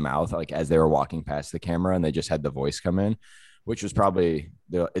didn't do the mouth like as they were walking past the camera, and they just had the voice come in. Which was probably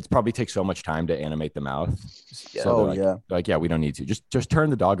takes so much time to animate the mouth. Yeah. So we don't need to. Just turn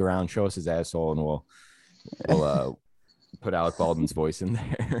the dog around, show us his asshole, and we'll put Alec Baldwin's voice in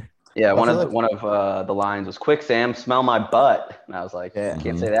there. Yeah, I one feel of like- one of the lines was "Quick, Sam, smell my butt," and I was like, Yeah.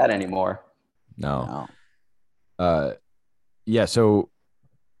 can't say that anymore. No. No. Yeah. So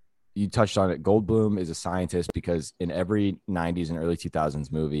you touched on it. Goldblum is a scientist because in every 90s and early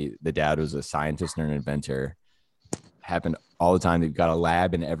 2000s movie, the dad was a scientist and an inventor. Happened all the time. They've got a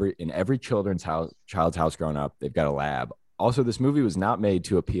lab in every children's house growing up. They've got a lab. Also, this movie was not made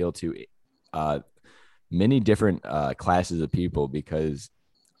to appeal to many different classes of people because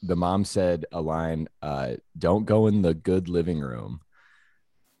the mom said a line, "Don't go in the good living room."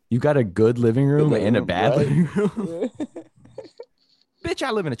 You got a good living room living and a room, bad right? living room. Bitch,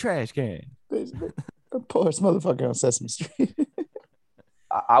 I live in a trash can. Poorest motherfucker on Sesame Street.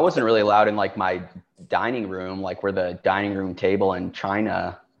 I wasn't really allowed in like my dining room, like where the dining room table and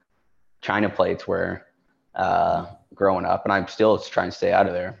china plates were growing up, and I'm still trying to stay out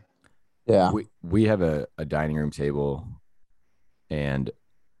of there. Yeah. We have a dining room table and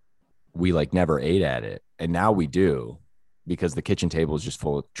we like never ate at it. And now we do because the kitchen table is just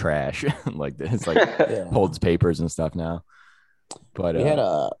full of trash. Like it's like Yeah. holds papers and stuff now. But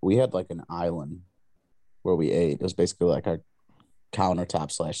We had like an island where we ate. It was basically like our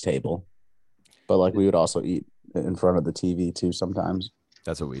countertop / table. But like we would also eat in front of the TV too sometimes.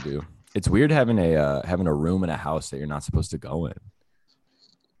 that's what we do. It's weird having a room in a house that you're not supposed to go in.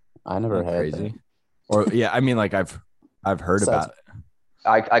 I never had Crazy. that. Or yeah, I mean like I've heard Besides- about it.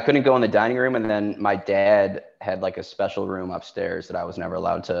 I couldn't go in the dining room, and then my dad had like a special room upstairs that I was never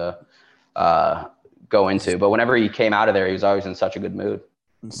allowed to go into. But whenever he came out of there, he was always in such a good mood.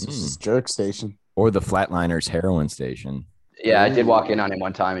 It's just jerk station. Or the Flatliners heroin station. Yeah, I did walk in on him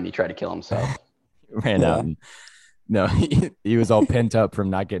one time, and he tried to kill himself. Ran out and no, he was all pent up from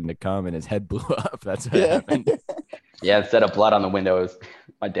not getting to come and his head blew up. That's what Yeah. happened. Yeah, instead of blood on the windows,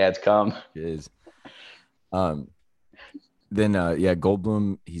 my dad's cum. Is then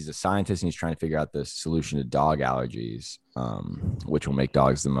Goldblum, he's a scientist and he's trying to figure out the solution to dog allergies, which will make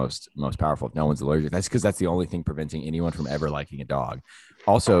dogs the most powerful if no one's allergic. That's because that's the only thing preventing anyone from ever liking a dog.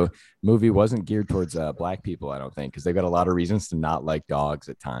 Also, movie wasn't geared towards black people, I don't think, because they've got a lot of reasons to not like dogs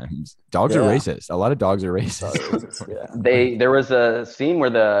at times. Dogs are Yeah. racist. A lot of dogs are racist. Yeah. There was a scene where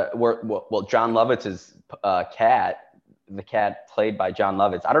John Lovitz's cat, the cat played by John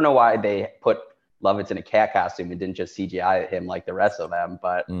Lovitz. I don't know why they put Lovitz in a cat costume and didn't just CGI him like the rest of them,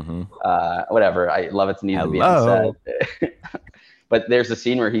 but whatever. Lovitz needs to be on set. But there's a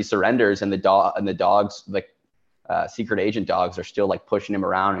scene where he surrenders and the dogs, like secret agent dogs, are still like pushing him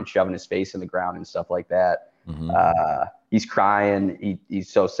around and shoving his face in the ground and stuff like that. He's crying. He's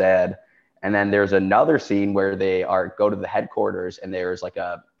so sad. And then there's another scene where they go to the headquarters and there's like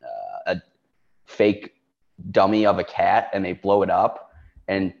a fake dummy of a cat and they blow it up.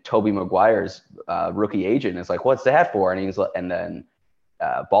 And Tobey Maguire's rookie agent is like, "What's that for?" And then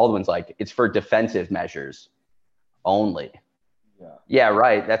Baldwin's like, "It's for defensive measures only." Yeah,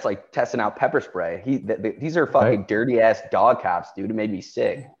 right. That's like testing out pepper spray. These are fucking dirty ass dog cops, dude. It made me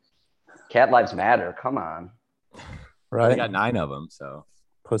sick. Cat lives matter. Come on. They Right. got 9 of them, so.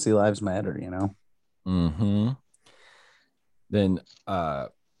 Pussy lives matter, you know. Then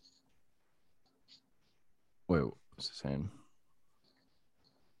wait, what's the saying?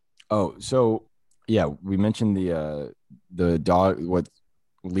 Oh, so yeah, we mentioned the dog. What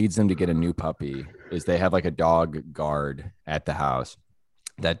leads them to get a new puppy is they have like a dog guard at the house.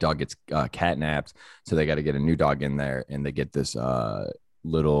 That dog gets catnapped, so they got to get a new dog in there, and they get this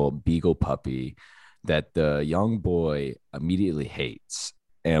little beagle puppy that the young boy immediately hates.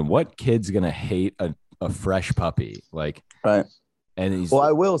 And what kid's gonna hate a fresh puppy? Like, Right. and he's Well,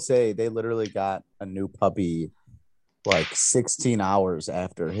 I will say they literally got a new puppy like 16 hours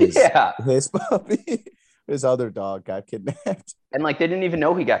after his puppy, his other dog got kidnapped. And like they didn't even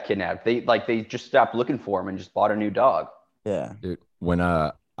know he got kidnapped. They just stopped looking for him and just bought a new dog. Yeah. dude, when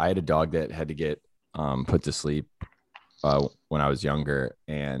I had a dog that had to get put to sleep when I was younger,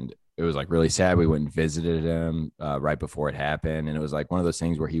 and it was like really sad. We went and visited him right before it happened, and it was like one of those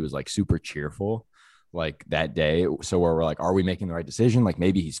things where he was like super cheerful like that day. So where we're like, are we making the right decision? Like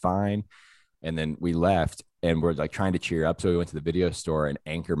maybe he's fine. And then we left and we're like trying to cheer up. So we went to the video store and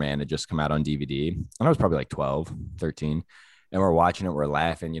Anchorman had just come out on DVD. And I was probably like 12, 13. And we're watching it. We're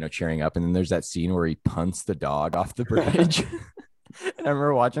laughing, cheering up. And then there's that scene where he punts the dog off the bridge. And I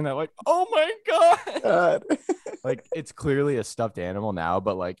remember watching that like, oh my God. Like it's clearly a stuffed animal now,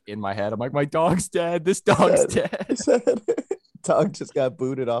 but like in my head, I'm like, my dog's dead. This dog's dead. Dog just got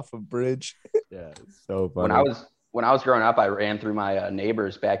booted off a bridge. Yeah, it's so funny. When I was growing up, I ran through my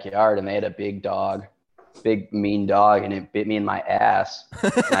neighbor's backyard and they had a big dog, big mean dog, and it bit me in my ass.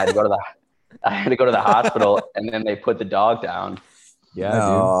 And I had to go to the hospital, and then they put the dog down. Yeah,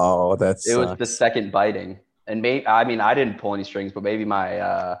 No, that's It was the second biting, and I mean, I didn't pull any strings, but maybe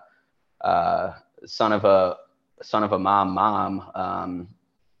my son of a mom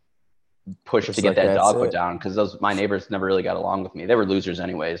pushed Just to get like, that that's dog put it. down because my neighbors never really got along with me. They were losers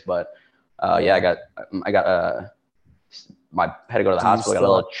anyways, but I got my had to go to the Do you hospital. Got a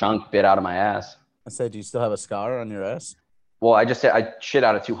still- little chunk bit out of my ass. I said, do you still have a scar on your ass? Well, I shit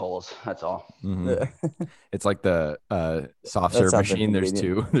out of 2 holes. That's all. Mhm. It's like the soft That serve sounds machine. There's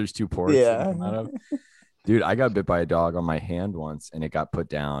inconvenient. there's 2 ports. that Yeah. come out of. Dude, I got bit by a dog on my hand once and it got put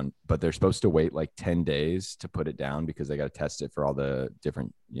down, but they're supposed to wait like 10 days to put it down because they got to test it for all the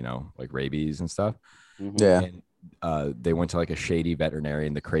different, like rabies and stuff. Yeah. And they went to like a shady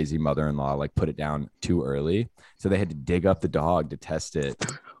veterinarian. The crazy mother-in-law like put it down too early. So they had to dig up the dog to test it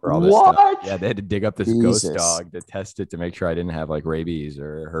for all this stuff. What? Yeah, they had to dig up this ghost Jesus. dog to test it to make sure I didn't have like rabies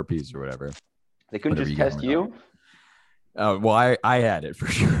or herpes or whatever. They couldn't Whatever just you got test in the you. Well, I had it for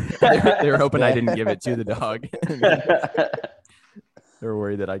sure. They were hoping I didn't give it to the dog. They were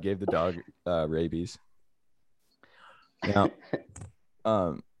worried that I gave the dog rabies. Now,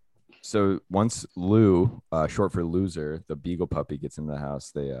 so once Lou, short for loser, the beagle puppy gets in the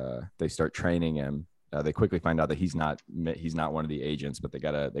house, they start training him. They quickly find out that he's not one of the agents, but they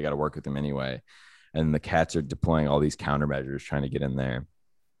gotta work with him anyway. And the cats are deploying all these countermeasures trying to get in there.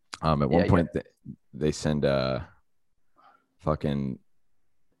 At one point, they send fucking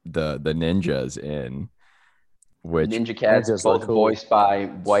the ninjas in, which Ninja cats, Ninjas both look cool. voiced by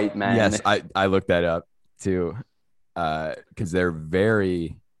white men. yes, I looked that up too, because they're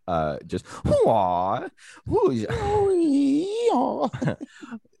very just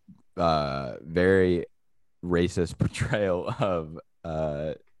very racist portrayal of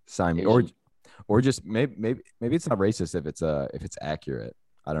Simon, or just maybe it's not racist if it's accurate.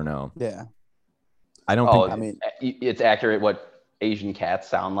 I don't know. Yeah. I don't Oh, think. I mean, it's accurate what Asian cats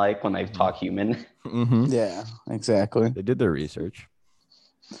sound like when they talk human. Mhm. yeah, exactly. They did their research.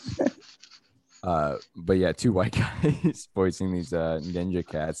 But yeah, 2 white guys voicing these ninja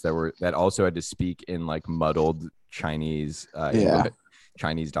cats that also had to speak in like muddled Chinese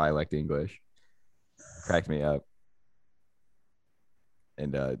Chinese dialect English. Cracked me up.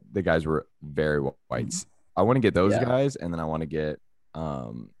 And the guys were very whites. I want to get those guys, and then I want to get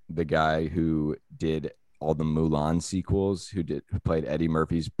the guy who did all the Mulan sequels, who played Eddie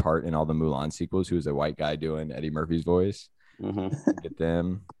Murphy's part in all the Mulan sequels, who was a white guy doing Eddie Murphy's voice. Get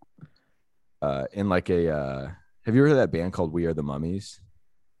them in like a have you heard of that band called We Are the Mummies?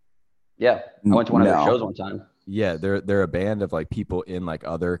 Yeah, I went to one of their No. shows one time. Yeah, they're a band of like people in like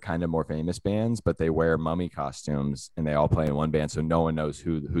other kind of more famous bands, but they wear mummy costumes and they all play in one band, so no one knows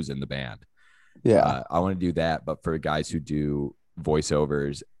who's in the band. Yeah. I want to do that, but for guys who do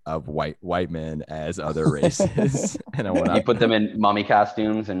voiceovers of white men as other races, and I want You put them in mummy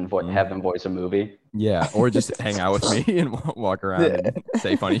costumes and have them voice a movie. yeah, or just hang out with me and walk around and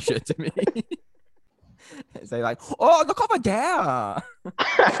say funny shit to me. Say like, oh, look over there.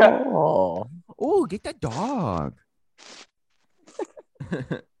 Oh, get that dog.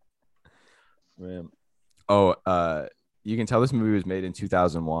 Man. Oh, you can tell this movie was made in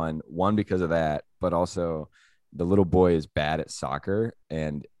 2001. One, because of that, but also the little boy is bad at soccer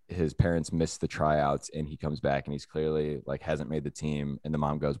and his parents missed the tryouts and he comes back and he's clearly like hasn't made the team. And the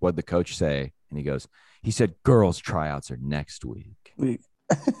mom goes, what'd the coach say? And he goes, he said girls tryouts are next week. Which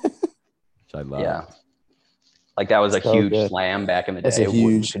I love. Yeah. Like that was a So huge good. slam back in the day. It's a It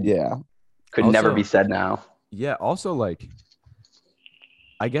huge, could Also- never be said now. Yeah. Also, like,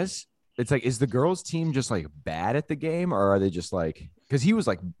 I guess it's like, is the girls' team just like bad at the game, or are they just like? Because he was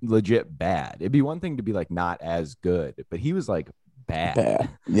like legit bad. It'd be one thing to be like not as good, but he was like bad. bad.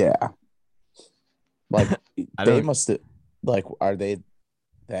 Yeah. Like I they don't- must have. Like, are they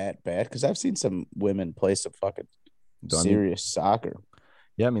that bad? Because I've seen some women play some fucking Don't you- serious soccer.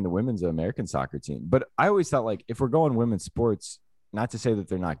 Yeah, I mean the women's American soccer team, but I always thought like if we're going women's sports, not to say that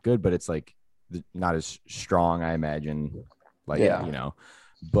they're not good, but it's like not as strong, I imagine. Like Yeah. you know,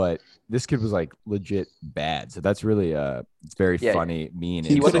 but this kid was like legit bad, so that's really it's very Yeah. funny, mean.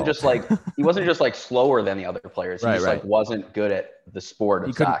 He wasn't insult. he wasn't just like slower than the other players. He Right, just right. like wasn't good at the sport he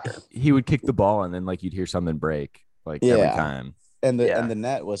of couldn't. soccer. He would kick the ball and then like you'd hear something break like every Yeah. time. And the Yeah. and the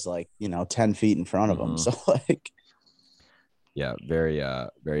net was like 10 feet in front of them. Mhm. So like, Yeah,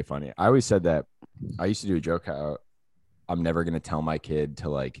 very funny. I always said that I used to do a joke how I'm never gonna tell my kid to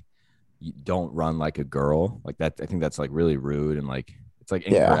like don't run like a girl like that. I think that's like really rude and like it's like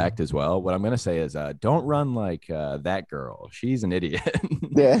Yeah. incorrect as well. What I'm gonna say is don't run like that girl. She's an idiot.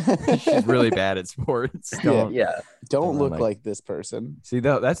 yeah, She's really bad at sports. Don't Yeah. don't Don't look like- like this person. see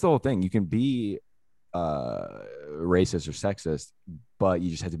that's the whole thing. You can be racist or sexist, but you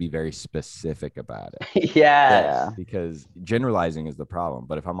just have to be very specific about it. Yes. Because generalizing is the problem.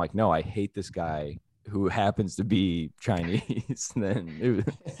 But if I'm like, no, I hate this guy who happens to be Chinese, then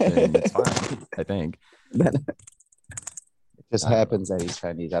it's fine, I think. It just happens that he's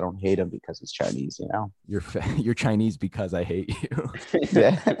Chinese. I don't hate him because he's Chinese, you know? You're Chinese because I hate you.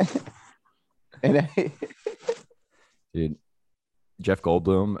 Yeah. Dude, Jeff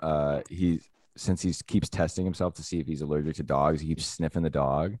Goldblum, since he keeps testing himself to see if he's allergic to dogs, he keeps sniffing the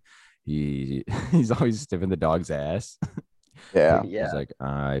dog. He's always sniffing the dog's ass. Yeah. He's like,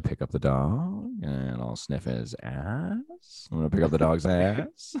 I pick up the dog and I'll sniff his ass. I'm gonna pick up the dog's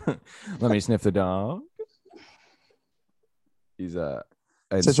ass. Let me sniff the dog. He's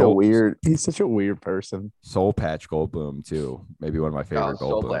he's such a weird person. Soul Patch Goldblum too. Maybe one of my favorite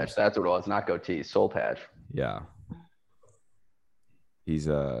Soul Goldblums. Patch. That's what it was. Not goatee. Soul Patch. Yeah. He's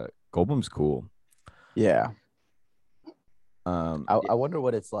Goldblum's cool. Yeah. I wonder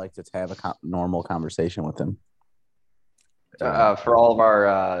what it's like to have a normal conversation with him. For all of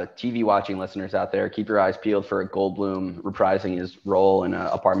our TV watching listeners out there, keep your eyes peeled for Goldblum reprising his role in an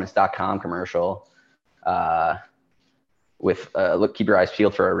Apartments.com commercial. Keep your eyes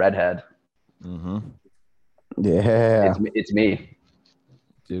peeled for a redhead. Mm-hmm. Yeah, it's me,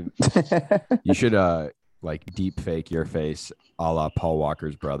 dude. You should like deep fake your face, a la Paul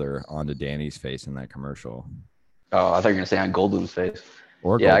Walker's brother, onto Danny's face in that commercial. Oh, I thought you were gonna say on Goldblum's face.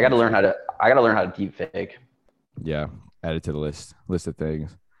 Or yeah, Goldblum's. I gotta learn how to deep fake. Yeah, add it to the list of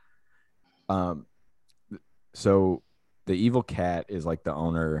things. So the evil cat is like the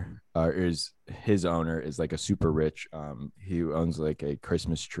owner, his owner is like a super rich. He owns like a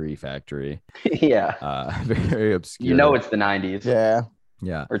Christmas tree factory. Yeah. Very obscure. You know, it's the 90s.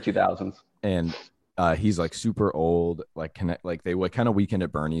 Yeah. Or 2000s. And he's like super old. They would kind of Weekend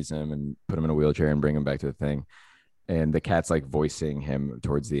at Bernie's him and put him in a wheelchair and bring him back to the thing. And the cat's like voicing him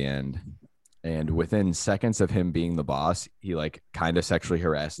towards the end. And within seconds of him being the boss, he like kind of sexually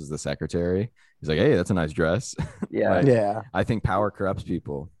harasses the secretary. He's like, "Hey, that's a nice dress." Yeah. Yeah. I think power corrupts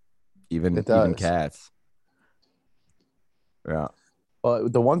people, even cats. Yeah. Well,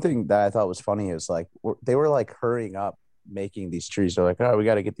 the one thing that I thought was funny is like they were like hurrying up making these trees. They're like, "Oh, we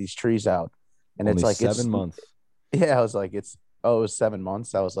got to get these trees out," and Only it's like 7 months. Yeah, I was like, it was 7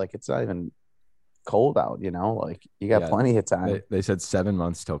 months. I was like, it's not even cold out, you know. Like you got plenty of time. They said 7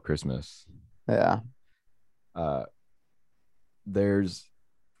 months till Christmas. Yeah. The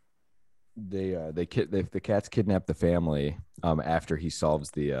cats kidnap the family after he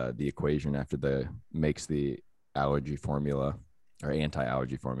solves the equation, after makes the allergy formula or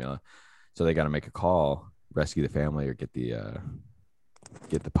anti-allergy formula. So they got to make a call, rescue the family, or get the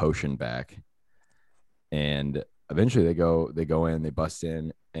potion back. And eventually they go in, they bust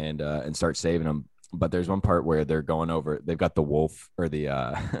in and start saving them. But there's one part where they're going over, they've got the wolf or the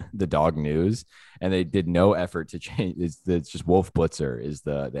dog news, and they did no effort to change. It's just Wolf Blitzer is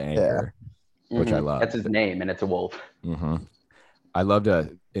the anchor, which I love. That's his name, and it's a wolf. Mm-hmm. I loved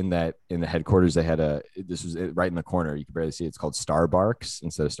in the headquarters, they had this was right in the corner. You could barely see it. It's called Starbucks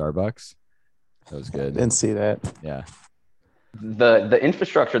instead of Starbucks. That was good. Didn't see that. Yeah. The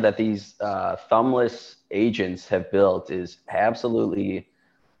infrastructure that these thumbless agents have built is absolutely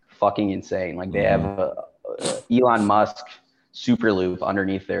fucking insane. Like they have Elon Musk Superloop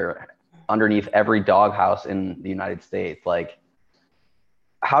underneath every doghouse in the United States. Like,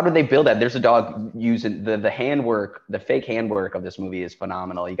 how did they build that? There's a dog using the handwork, the fake handwork of this movie is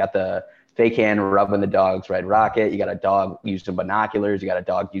phenomenal. You got the fake hand rubbing the dog's red rocket. You got a dog using binoculars. You got a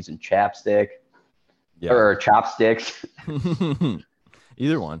dog using chapstick or chopsticks.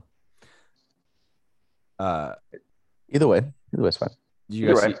 Either one. Either way's fine.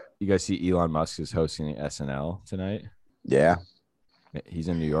 Did you guys see Elon Musk is hosting SNL tonight? Yeah. He's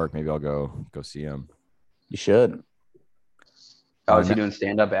in New York. Maybe I'll go see him. You should. Oh, is he doing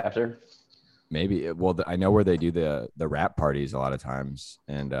stand-up after? Maybe. Well, I know where they do the rap parties a lot of times.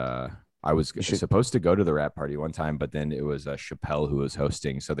 And I was supposed to go to the rap party one time, but then it was Chappelle who was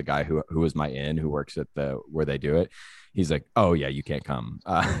hosting. So the guy who was my who works at where they do it, he's like, "Oh yeah, you can't come.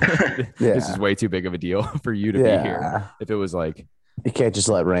 This is way too big of a deal for you to be here." If it was like, you can't just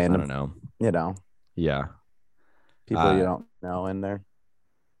let random, I don't know, yeah, people you don't know in there.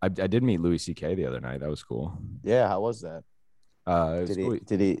 I did meet Louis C.K. the other night. That was cool. Yeah, how was that?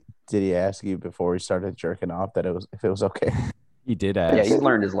 Did he ask you before he started jerking off if it was okay? He did ask. Yeah, he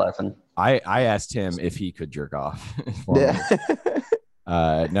learned his lesson. I asked him if he could jerk off.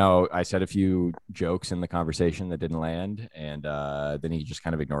 No, I said a few jokes in the conversation that didn't land, and then he just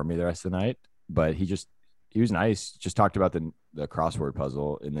kind of ignored me the rest of the night. But he just He was nice. Just talked about the crossword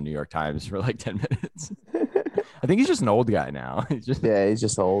puzzle in the New York Times for like 10 minutes. I think he's just an old guy now. He's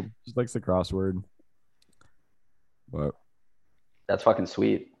just old. Just likes the crossword. But That's fucking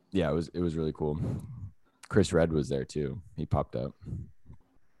sweet. yeah, it was really cool. Chris Redd was there too. He popped up.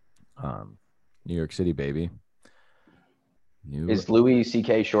 New York City, baby. Is Louis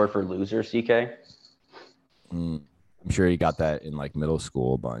C.K. short for loser C.K.? I'm sure he got that in like middle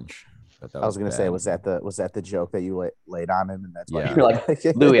school a bunch. But I was gonna say, was that the joke that you laid on him, and that's why Yeah. You're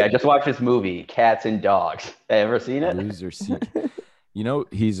like, Louis, I just watched this movie, Cats and Dogs. Have you ever seen it? Loser CK. You know,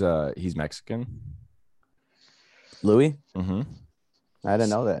 he's Mexican. Louis? Mm-hmm. I didn't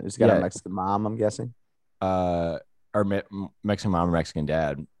know that. He's got Yeah. a Mexican mom, I'm guessing. Or Mexican mom or Mexican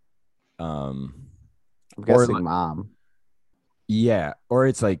dad. I'm guessing like- mom. Yeah, or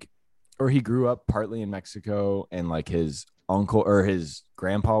it's like, or he grew up partly in Mexico, and like his uncle or his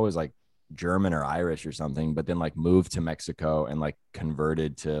grandpa was like German or Irish or something, but then like moved to Mexico and like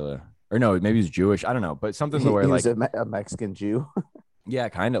converted to, or no, maybe he's Jewish. I don't know, but something the way He like, was a Mexican Jew. yeah,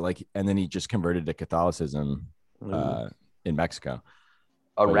 kind of like, and then he just converted to Catholicism in Mexico.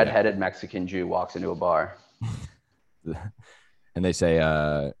 A yeah. redheaded Mexican Jew walks into a bar. And they say,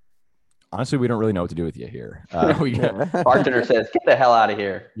 honestly, we don't really know what to do with you here. Bartender says, "Get the hell out of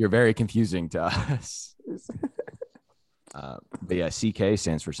here." You're very confusing to us. But yeah, CK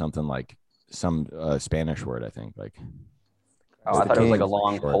stands for something like some Spanish word, I think. Like, Oh, I thought it was like a Kings,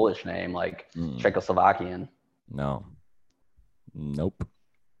 long short. Polish name, like Mm. Czechoslovakian. no, nope.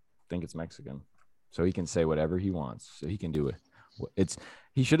 Think it's Mexican, so he can say whatever he wants. So he can do it.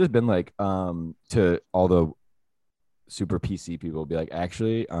 He should have been like to all the super PC people, be like,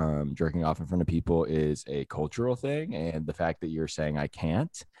 actually, jerking off in front of people is a cultural thing, and the fact that you're saying I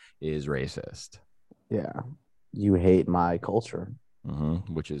can't is racist. Yeah. You hate my culture.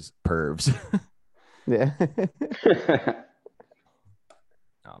 Which is pervs. Yeah.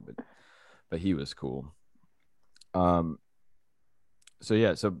 No, but he was cool. So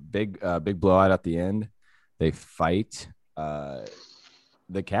yeah, so big blowout at the end. They fight.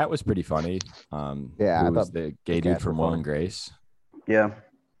 The cat was pretty funny. Yeah, I who was thought the gay the dude cats from were Will funny. and Grace. Yeah.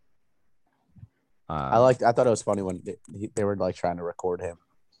 I thought it was funny when they were like trying to record him,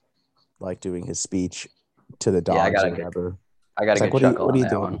 like doing his speech to the dogs Yeah, I got or a good- whatever. I got a It's good like, chuckle what are on you that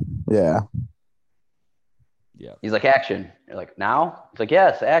doing? one. Yeah. Yeah. He's like, action. You're like, now? He's like,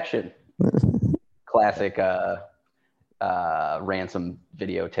 yes, action. Classic ransom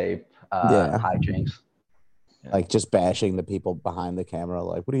videotape Yeah. hijinks. Like just bashing the people behind the camera.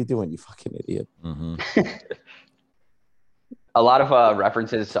 Like, what are you doing, you fucking idiot? A lot of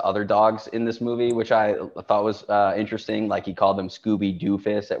references to other dogs in this movie, which I thought was interesting. Like he called them Scooby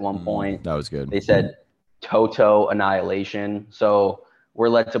Doofus at one point. That was good. They said Toto Annihilation. So we're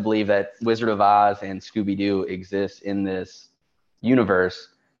led to believe that Wizard of Oz and Scooby Doo exist in this universe.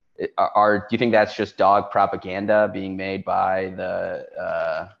 Do you think that's just dog propaganda being made by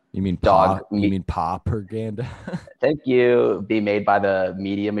the You mean dog? you mean propaganda? Thank you. Being made by the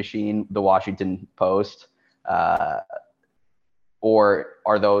media machine, the Washington Post, or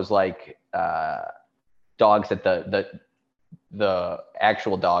are those like dogs that the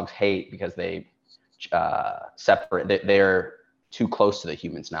actual dogs hate because they separate? They're too close to the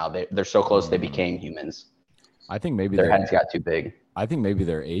humans now. They're so close they became humans. I think maybe Their heads got too big. I think maybe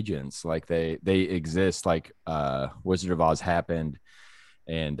they're agents. Like they exist. Like Wizard of Oz happened,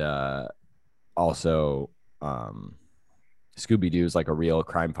 and also Scooby Doo is like a real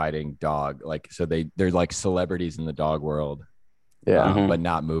crime fighting dog. Like so they're like celebrities in the dog world. Yeah. But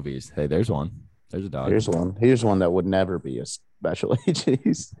not movies. Hey, there's one. There's a dog. Here's one that would never be a special agent.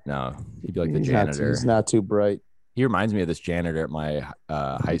 No, he'd be like the He's janitor. he's not too bright. He reminds me of this janitor at my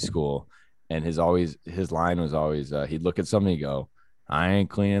high school, and his line was always he'd look at something and go, "I ain't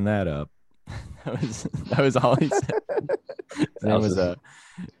cleaning that up." that was all he said.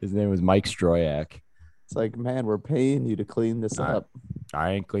 His name was Mike Stroyak. It's like, man, we're paying you to clean this up.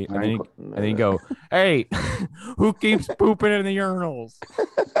 I ain't clean. And then he go, "Hey, who keeps pooping in the urinals?"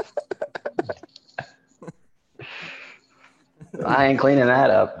 I ain't cleaning that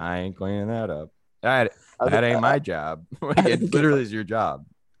up. I ain't cleaning that up. That ain't my job. It literally is your job.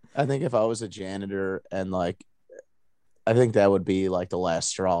 I think if I was a janitor and like, I think that would be like the last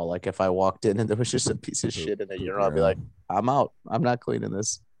straw. Like if I walked in and there was just a piece of shit in the urinal, I'd be like, I'm out. I'm not cleaning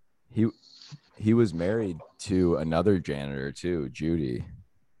this. He was married to another janitor too, Judy.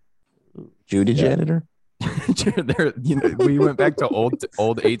 Judy Yeah. janitor? We went back to old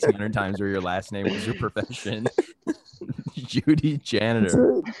 1800 times where your last name was your profession. Judy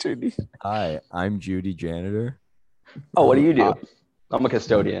janitor. Judy. Hi, I'm Judy janitor. Oh, what do you do? I'm a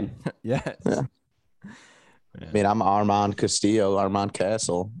custodian. Yes. Yeah. I mean, I'm Armand Castillo, Armand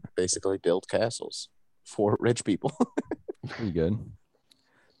Castle. Basically, build castles for rich people. Pretty good.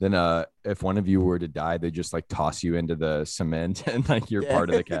 Then if one of you were to die, they just like toss you into the cement and like you're part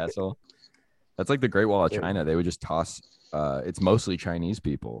of the castle. That's like the Great Wall of China. They would just toss it's mostly Chinese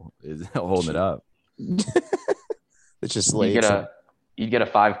people is holding it up. It's just you'd get a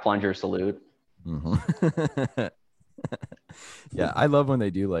 5 plunger salute. Mm-hmm. Yeah, I love when they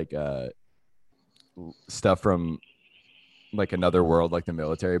do like stuff from like another world, like the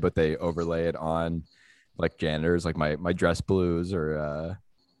military, but they overlay it on like janitors, like my dress blues, or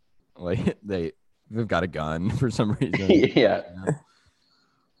like they've got a gun for some reason. Yeah.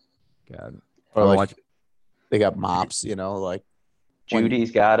 God. or like they got mops, like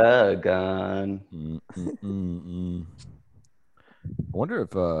Judy's got a gun. I wonder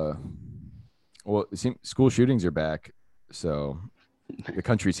if well, it seems school shootings are back, so the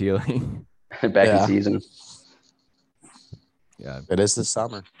country's healing. Back in season. Yeah, it is the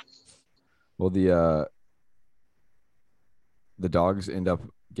summer. well, the dogs end up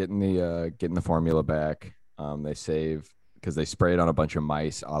getting the formula back. They save because they sprayed on a bunch of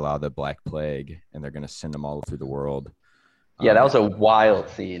mice, a la the Black Plague, and they're gonna send them all through the world. Yeah, that was a wild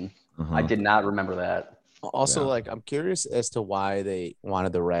scene. Mhm. I did not remember that. Also, Yeah. like, I'm curious as to why they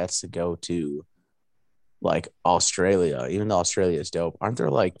wanted the rats to go to like Australia, even though Australia is dope. Aren't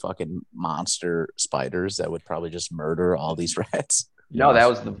there like fucking monster spiders that would probably just murder all these rats? No, that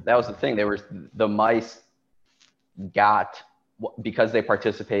was the thing. The mice got, because they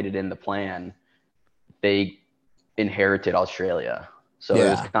participated in the plan, they inherited Australia. So it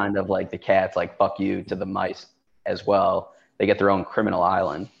was kind of like the cats, like, fuck you to the mice as well. They get their own criminal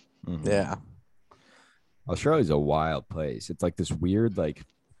island. Mhm. Yeah. Australia's a wild place. It's like this weird, like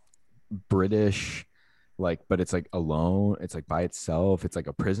British, like, but it's like alone. It's like by itself. It's like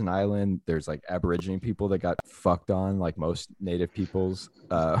a prison island. There's like Aborigine people that got fucked on, like most native peoples.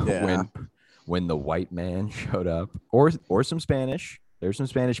 When the white man showed up, or some Spanish. There's some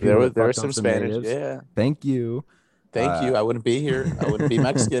Spanish people. There was fucked on some Spanish. natives. Yeah. Thank you. Thank you. I wouldn't be here. I wouldn't be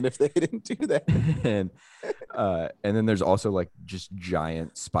Mexican if they didn't do that. and then there's also like just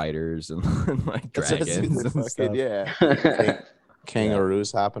giant spiders and like That's what it's dragons and fucking- stuff. yeah.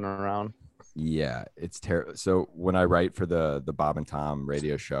 Kangaroos hopping around. Yeah, it's terrible. So when I write for the Bob and Tom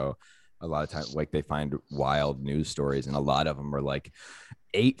radio show, a lot of times like they find wild news stories, and a lot of them are like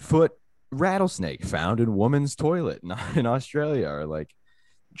 8-foot rattlesnake found in woman's toilet in Australia, or like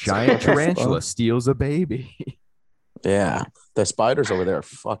giant tarantula steals a baby. Yeah. The spiders over there are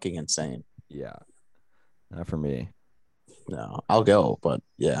fucking insane. Yeah, not for me. No, I'll go, but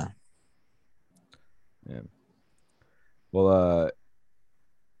yeah. Yeah. Well,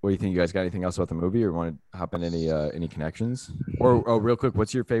 what do you think? You guys got anything else about the movie, or want to hop in any connections? Or real quick,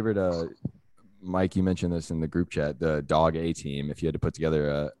 what's your favorite? Mike, you mentioned this in the group chat. The dog A-Team. If you had to put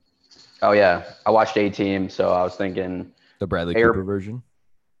together Oh yeah, I watched A-Team, so I was thinking the Bradley Cooper version.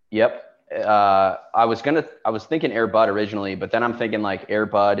 Yep. I was thinking Air Bud originally, but then I'm thinking like Air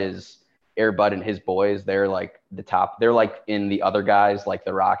Bud and his boys. They're like the top. They're like in the other guys, like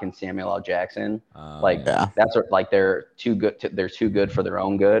The Rock and Samuel L. Jackson. That's what, like, they're too good. They're too good for their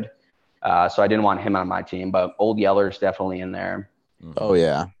own good. So I didn't want him on my team, but Old Yeller's definitely in there. Oh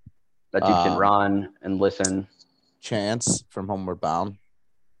yeah. That dude can run and listen. Chance from Homeward Bound.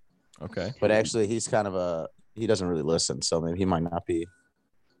 Okay. But actually, he's kind of he doesn't really listen, so maybe he might not be.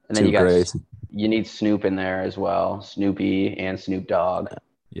 And then too you need Snoop in there as well. Snoopy and Snoop Dogg.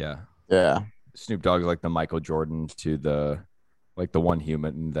 Yeah. Yeah. Snoop Dogg is like the Michael Jordan to the one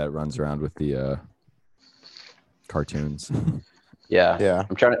human that runs around with the cartoons. Yeah. Yeah.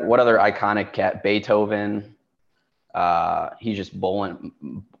 I'm trying to. What other iconic cat? Beethoven. He's just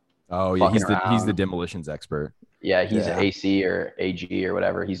bowling. Oh yeah, he's fucking the around. demolitions expert. Yeah, he's Yeah. AC or AG or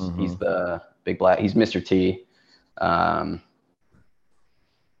whatever. He's the big black. He's Mr. T.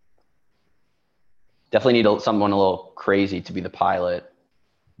 Definitely need someone a little crazy to be the pilot.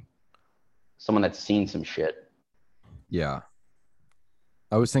 Someone that's seen some shit. Yeah.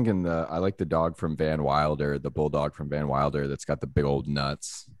 I was thinking I like the dog from Van Wilder, the bulldog from Van Wilder that's got the big old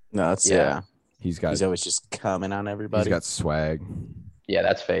nuts. Nuts. Yeah. Yeah. He's Always just coming on everybody. got swag. Yeah,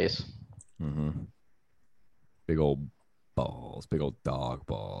 that's Face. Big old balls, big old dog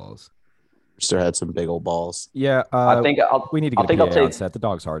balls. Rooster had some big old balls. Yeah, I think we need to I'll get think a I'll PA on take set. The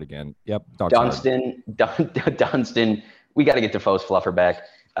dog's hard again. Yep, dog's hard. Dunstan. We got to get Defoe's fluffer back.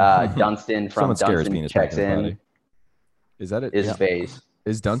 Dunstan from Someone scares Dunstan penis back checks in his in. body. Is that it? Is Face.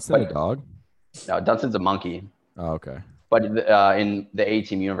 Is Dunstan a dog? No, Dunstan's a monkey. Oh, okay. But in the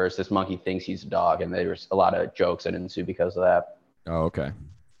A-Team universe, this monkey thinks he's a dog, and there's a lot of jokes that ensue because of that. Oh, okay.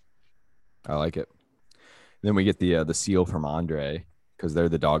 I like it. Then we get the seal from Andre because they're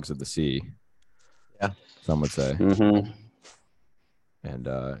the dogs of the sea. Yeah. Some would say. Mm-hmm. And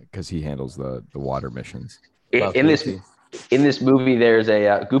because he handles the water missions. In this movie, there's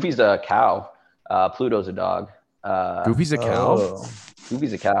a Goofy's a cow. Pluto's a dog. Goofy's a cow? Oh.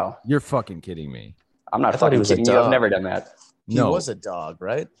 Goofy's a cow. You're fucking kidding me. I'm not I thought he fucking was a kidding you. I've dog. never done that. He No. was a dog,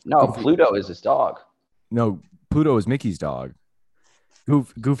 right? No, Goofy. Pluto is his dog. No, Pluto is Mickey's dog.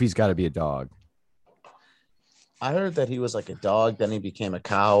 Goofy's got to be a dog. I heard that he was like a dog, then he became a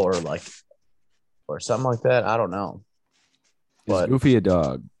cow or something like that. I don't know. Is But Goofy a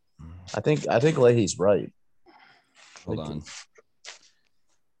dog? I think Leahy's right. Hold on.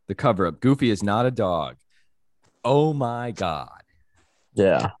 The cover up. Goofy is not a dog. Oh my God.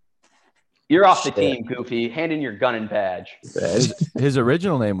 Yeah. You're off the Shit. team, Goofy. Hand in your gun and badge. His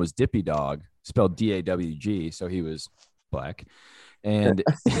original name was Dippy Dog, spelled DAWG, so he was black. And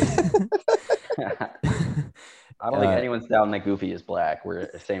I don't think anyone's doubting that Goofy is black. We're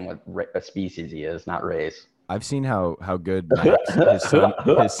saying what a species he is, not race. I've seen how good Max, his son,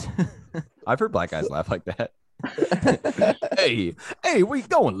 I've heard black guys laugh like that. hey, where you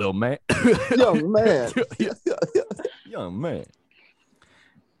going, little man? Young man. Young man.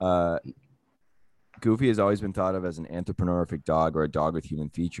 Goofy has always been thought of as an anthropomorphic dog or a dog with human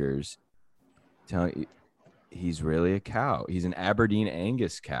features. He's really a cow. He's an Aberdeen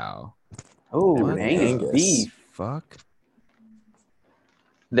Angus cow. Oh, What? Angus Angus. beef. Fuck.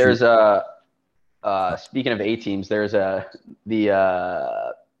 There's speaking of A teams, there's the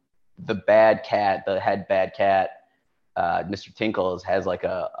bad cat, the head bad cat, Mr. Tinkles has like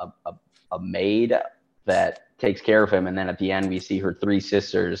a maid that takes care of him, and then at the end we see her three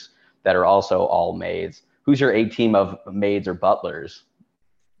sisters that are also all maids. Who's your A team of maids or butlers?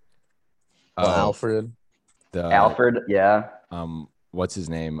 Alfred. Alfred, yeah. What's his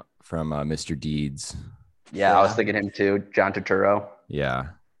name from Mr. Deeds? Yeah, I was thinking him too. John Turturro. Yeah.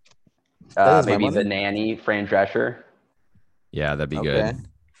 That is my Maybe the money. nanny, Fran Drescher, Yeah, that'd be Okay. good.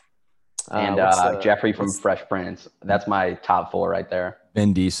 and Jeffrey from Fresh Prince. That's my top four right there.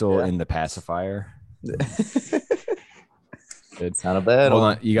 Vin Diesel Yeah. in The Pacifier. It's not a bad Hold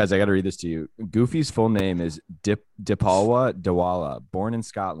one. on, you guys. I got to read this to you. Goofy's full name is Dipalwa Dawala. Born in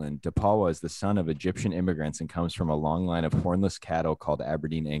Scotland, Dipalwa is the son of Egyptian immigrants and comes from a long line of hornless cattle called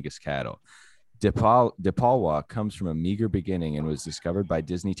Aberdeen Angus cattle. Dipalwa comes from a meager beginning and was discovered by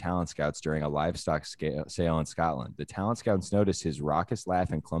Disney talent scouts during a livestock sale in Scotland. The talent scouts noticed his raucous laugh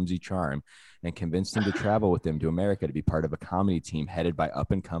and clumsy charm and convinced him to travel with them to America to be part of a comedy team headed by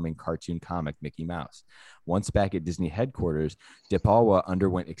up-and-coming cartoon comic Mickey Mouse. Once back at Disney headquarters, Dipalwa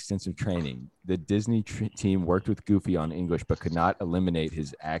underwent extensive training. The Disney team worked with Goofy on English but could not eliminate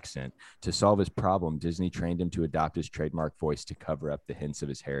his accent. To solve his problem, Disney trained him to adopt his trademark voice to cover up the hints of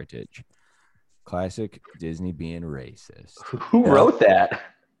his heritage. Classic Disney being racist. Who wrote that?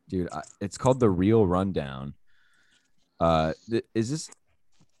 Dude, it's called The Real Rundown. Is this?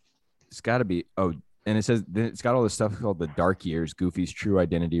 It's got to be. Oh, and it says it's got all this stuff called The Dark Years. Goofy's true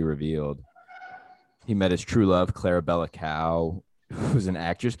identity revealed. He met his true love, Clarabella Cow, who's an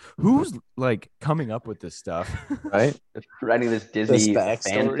actress. Who's like coming up with this stuff? Right? Writing this Disney fan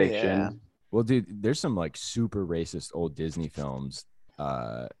backstory, fiction. yeah. Well, dude, there's some like super racist old Disney films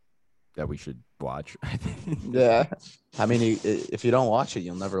that we should watch. I think. Yeah. I mean, if you don't watch it,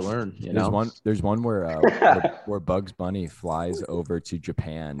 you'll never learn. You know. There's one where where Bugs Bunny flies over to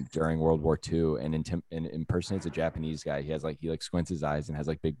Japan during World War II and impersonates a Japanese guy. He squints his eyes and has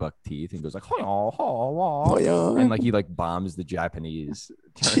like big buck teeth and goes like and like he like bombs the Japanese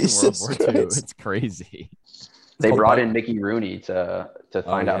during Jesus World War II. Christ. It's crazy. They called brought Bug- in Mickey Rooney to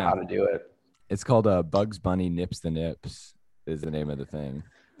find out yeah. how to do it. It's called Bugs Bunny Nips the Nips is the name of the thing.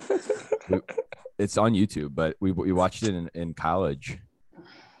 It's on YouTube, but we watched it in college.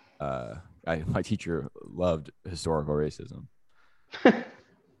 My teacher loved historical racism.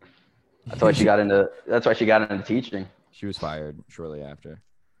 That's why she got into teaching. She was fired shortly after.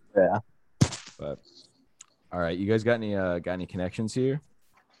 Yeah. But all right, you guys got any connections here?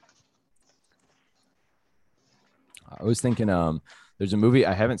 I was thinking there's a movie,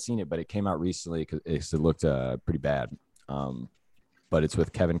 I haven't seen it, but it came out recently because it looked pretty bad. But it's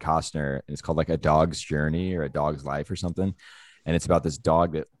with Kevin Costner and it's called like A Dog's Journey or A Dog's Life or something. And it's about this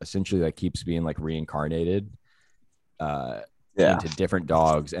dog that essentially like keeps being like reincarnated into different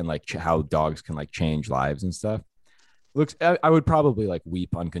dogs and like how dogs can like change lives and stuff. I would probably like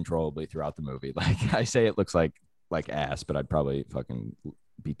weep uncontrollably throughout the movie. Like I say, it looks like ass, but I'd probably fucking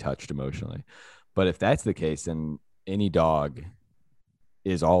be touched emotionally. But if that's the case, then any dog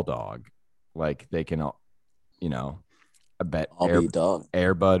is all dog. Like they can, I bet I'll be dog.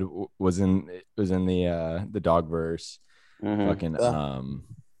 Airbud was in the dog verse. Mhm. Fucking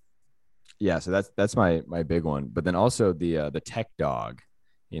yeah. So that's my big one. But then also the tech dog,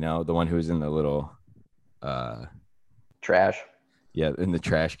 the one who's in the little Trash. in the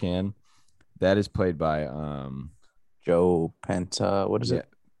trash can. That is played by Joe Penta. What is it?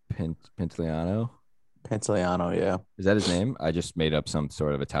 Pantoliano. Pantoliano. Yeah. Is that his name? I just made up some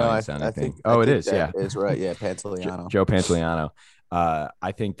sort of Italian sounding thing. I It think is. that Yeah, is right. Yeah, Pantoliano. Joe Pantoliano.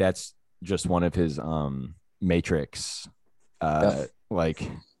 I think that's just one of his Matrix like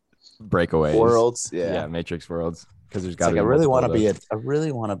breakaways. Worlds. Yeah, Yeah. Matrix worlds. Because there's It's got like to I really want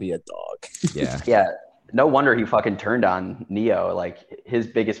to be a dog. Yeah. Yeah. No wonder he fucking turned on Neo. Like his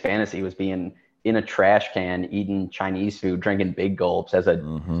biggest fantasy was being in a trash can, eating Chinese food, drinking big gulps as a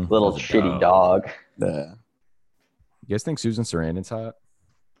little As a shitty dog. Yeah. You guys think Susan Sarandon's hot?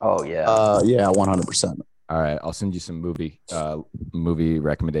 Oh yeah. Yeah, 100%. All right, I'll send you some movie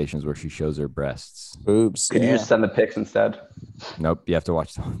recommendations where she shows her breasts. Boobs. Could you just send the pics instead? Nope, you have to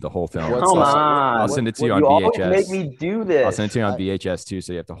watch the whole film. What's Come that? on. I'll send it to you on You always VHS. make me do this. I'll send it to you on VHS too,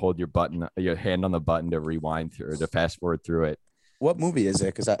 so you have to hold your hand on the button to rewind through or to fast forward through it. What movie is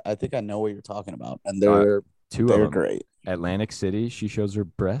it? Because I think I know what you're talking about, and they're Two of they're them. great. Atlantic City, she shows her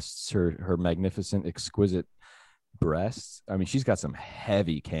breasts, her magnificent, exquisite breasts. I mean, she's got some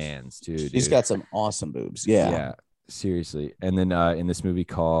heavy cans too. She's dude. got some awesome boobs. Yeah. Yeah, seriously. And then in this movie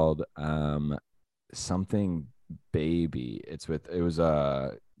called something baby, it was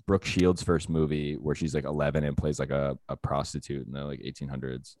Brooke Shields' first movie where she's like 11 and plays like a prostitute in the like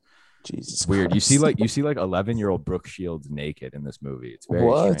 1800s. Jesus. Weird. Christ. You see like 11-year-old Brooke Shields naked in this movie. It's very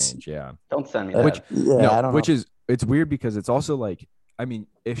What? strange. Yeah. Don't send me that. Which Yeah, I don't know. it's weird because it's also like, I mean,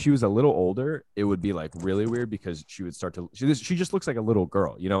 if she was a little older, it would be like really weird because she would start to she just looks like a little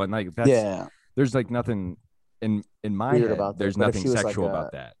girl, and like that's Yeah. there's like nothing in my Weird head. about that. There's But if nothing she was like sexual a-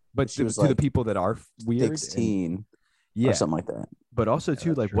 about that. But she to was the like people that are weird, 16 yeah, or something like that. but also too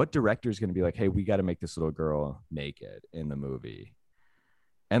that's like true. what director is going to be like, hey, we got to make this little girl naked in the movie,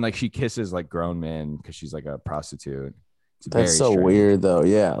 and like she kisses like grown men because she's like a prostitute. It's That's very so strange. weird, though.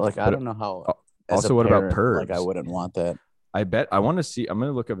 Yeah. Like, I But don't know how. as Also, a what about parent, Like, I Pervs? wouldn't want that. I bet I want to see. I'm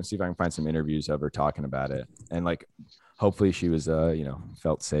gonna look up and see if I can find some interviews of her talking about it, and like, hopefully she was,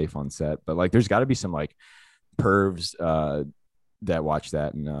 felt safe on set. But like, there's got to be some like pervs that watch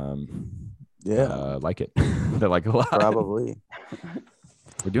that and Yeah. like it. They like it a lot. Probably.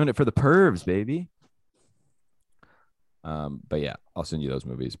 We're doing it for the pervs, baby. But yeah, I'll send you those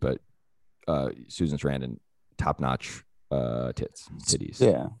movies. But Susan Sarandon, top notch titties.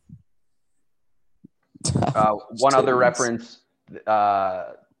 Yeah. One other Titties. reference.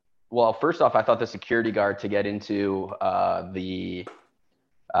 Well, first off, I thought the security guard to get into the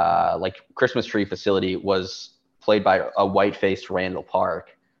like Christmas tree facility was played by a white-faced Randall Park.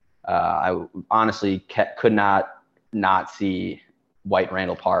 I honestly could not see white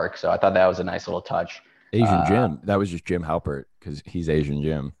Randall Park, so I thought that was a nice little touch. Asian Jim. That was just Jim Halpert because he's Asian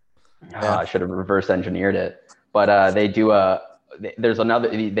Jim. I should have reverse engineered it, but they do there's another.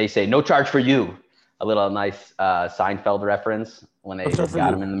 They say no charge for you. A little nice Seinfeld reference when they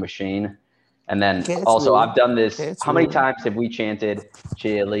got him in the machine. And then Can't also, really- I've done this. can't How many really- times have we chanted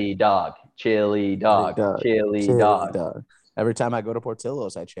chili dog, chili dog, chili dog? Dog. Every time I go to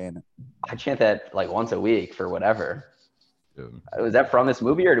Portillo's, I chant it. I chant that like once a week for whatever. Dude. Was that from this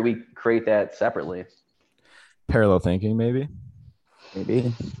movie or did we create that separately? Parallel thinking, maybe.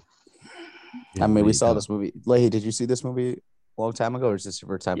 Maybe. I mean, we saw this movie. Leahy, did you see this movie a long time ago, or is this your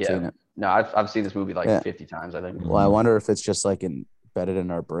first time Yeah. seeing it? No, I've seen this movie like Yeah. 50 times, I think. Well, I wonder if it's just like embedded in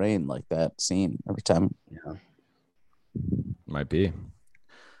our brain, like that scene every time. Yeah. Might be.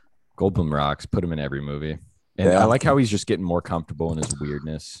 Goldblum rocks. Put him in every movie. And Yeah. I like how he's just getting more comfortable in his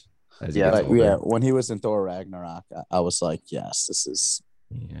weirdness. As he Yeah, gets Like, older. yeah, when he was in Thor Ragnarok, I was like, yes, this is.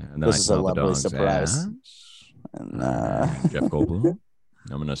 Yeah, and then This I is a smell the lovely dog's surprise. ass. And, Jeff Goldblum.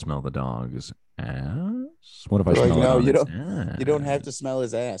 I'm gonna smell the dog's ass. What if I Like, smell it no, on you its you don't have to ass? smell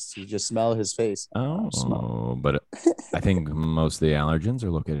his ass. You just smell his face. Oh, but I think most of the allergens are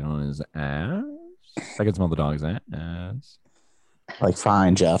located on his ass. I can smell the dog's ass. Like,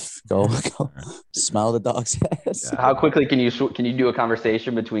 fine, Jeff, go smell the dog's ass. Yeah. How quickly can you do a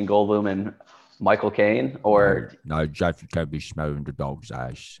conversation between Goldblum and Michael Caine? Or No, Jeff, you can't be smelling the dog's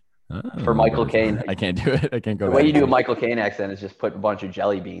ass. For Michael Caine. I can't do it. I can't go. the that way you do a far. Michael Caine accent is just put a bunch of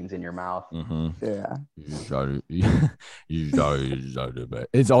jelly beans in your mouth. Mhm. Yeah.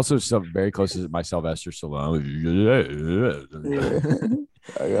 It's also very close to my Sylvester Stallone.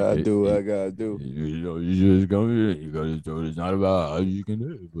 I gotta do. You just come here. You gotta do it. It's not about how you can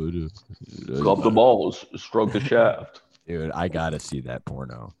do it, but Go up the balls, stroke the shaft. Dude, I gotta see that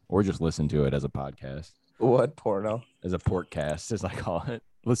porno, or just listen to it as a podcast, What porno? as a portcast, as I call it.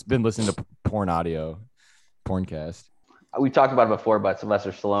 Been listening to porn audio, porncast. We talked about it before, but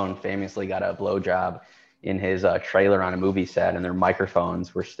Sylvester Stallone famously got a blowjob in his trailer on a movie set, and their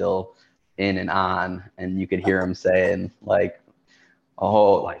microphones were still in and on, and you could hear him saying like,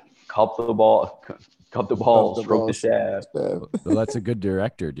 "Oh, like cup the ball, stroke the shaft." Well, that's a good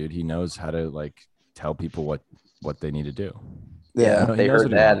director, dude. He knows how to like tell people what they need to do. Yeah. No, he They knows heard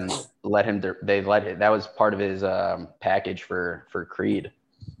what he that wants. and let him. They let it. That was part of his package for Creed.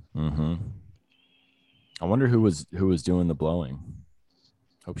 Mm-hmm. I wonder who was doing the blowing.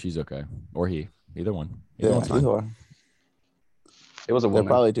 Hope she's okay, or he. Either one. Either one's fine. either one. It was a They're woman.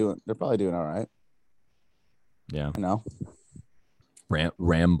 probably doing all right. Yeah. You know.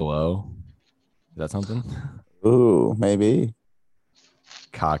 Ram blow. Is that something? Ooh, maybe.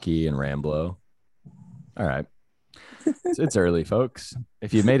 Cocky and Ramblo. All right. It's early, folks.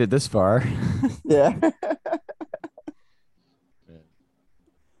 If you made it this far, Yeah.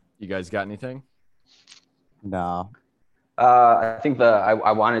 you guys got anything? No. I think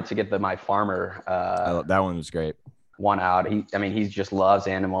I wanted to get the My Farmer That one was great. one out. He just loves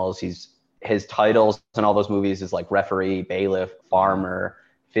animals. His titles in all those movies is like referee, bailiff, farmer,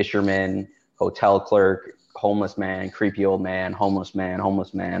 fisherman, hotel clerk, homeless man, creepy old man, homeless man,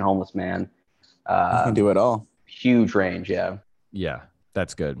 homeless man, homeless man. You can do it all. Huge range, yeah. Yeah,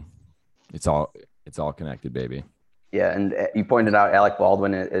 that's good. It's all connected, baby. Yeah, and you pointed out Alec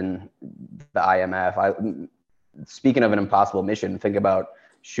Baldwin in the IMF. Speaking of an impossible mission, think about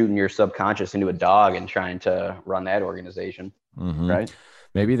shooting your subconscious into a dog and trying to run that organization, Mhm. right?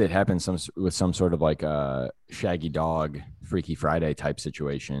 Maybe that happened with some sort of like a Shaggy Dog, Freaky Friday type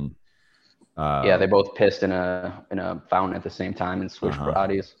situation. Yeah, they both pissed in a fountain at the same time and switched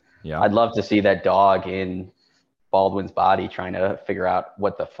bodies. Yeah. I'd love to see that dog in Baldwin's body trying to figure out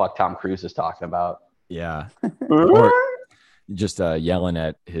what the fuck Tom Cruise is talking about. Yeah. Or just yelling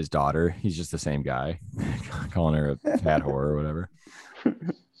at his daughter. He's just the same guy, calling her a fat whore or whatever.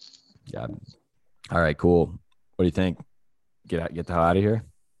 Yeah. All right, cool. What do you think? Get the hell out of here.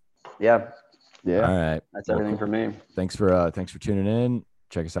 Yeah, Yeah. All right. that's Well, everything for me. Thanks for tuning in.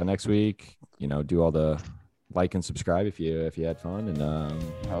 Check us out next week. Do all the like and subscribe if you had fun, and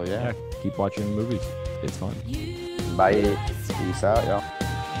Hell yeah. keep watching movies. It's fun. Bye. Peace out,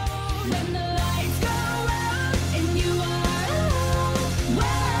 y'all.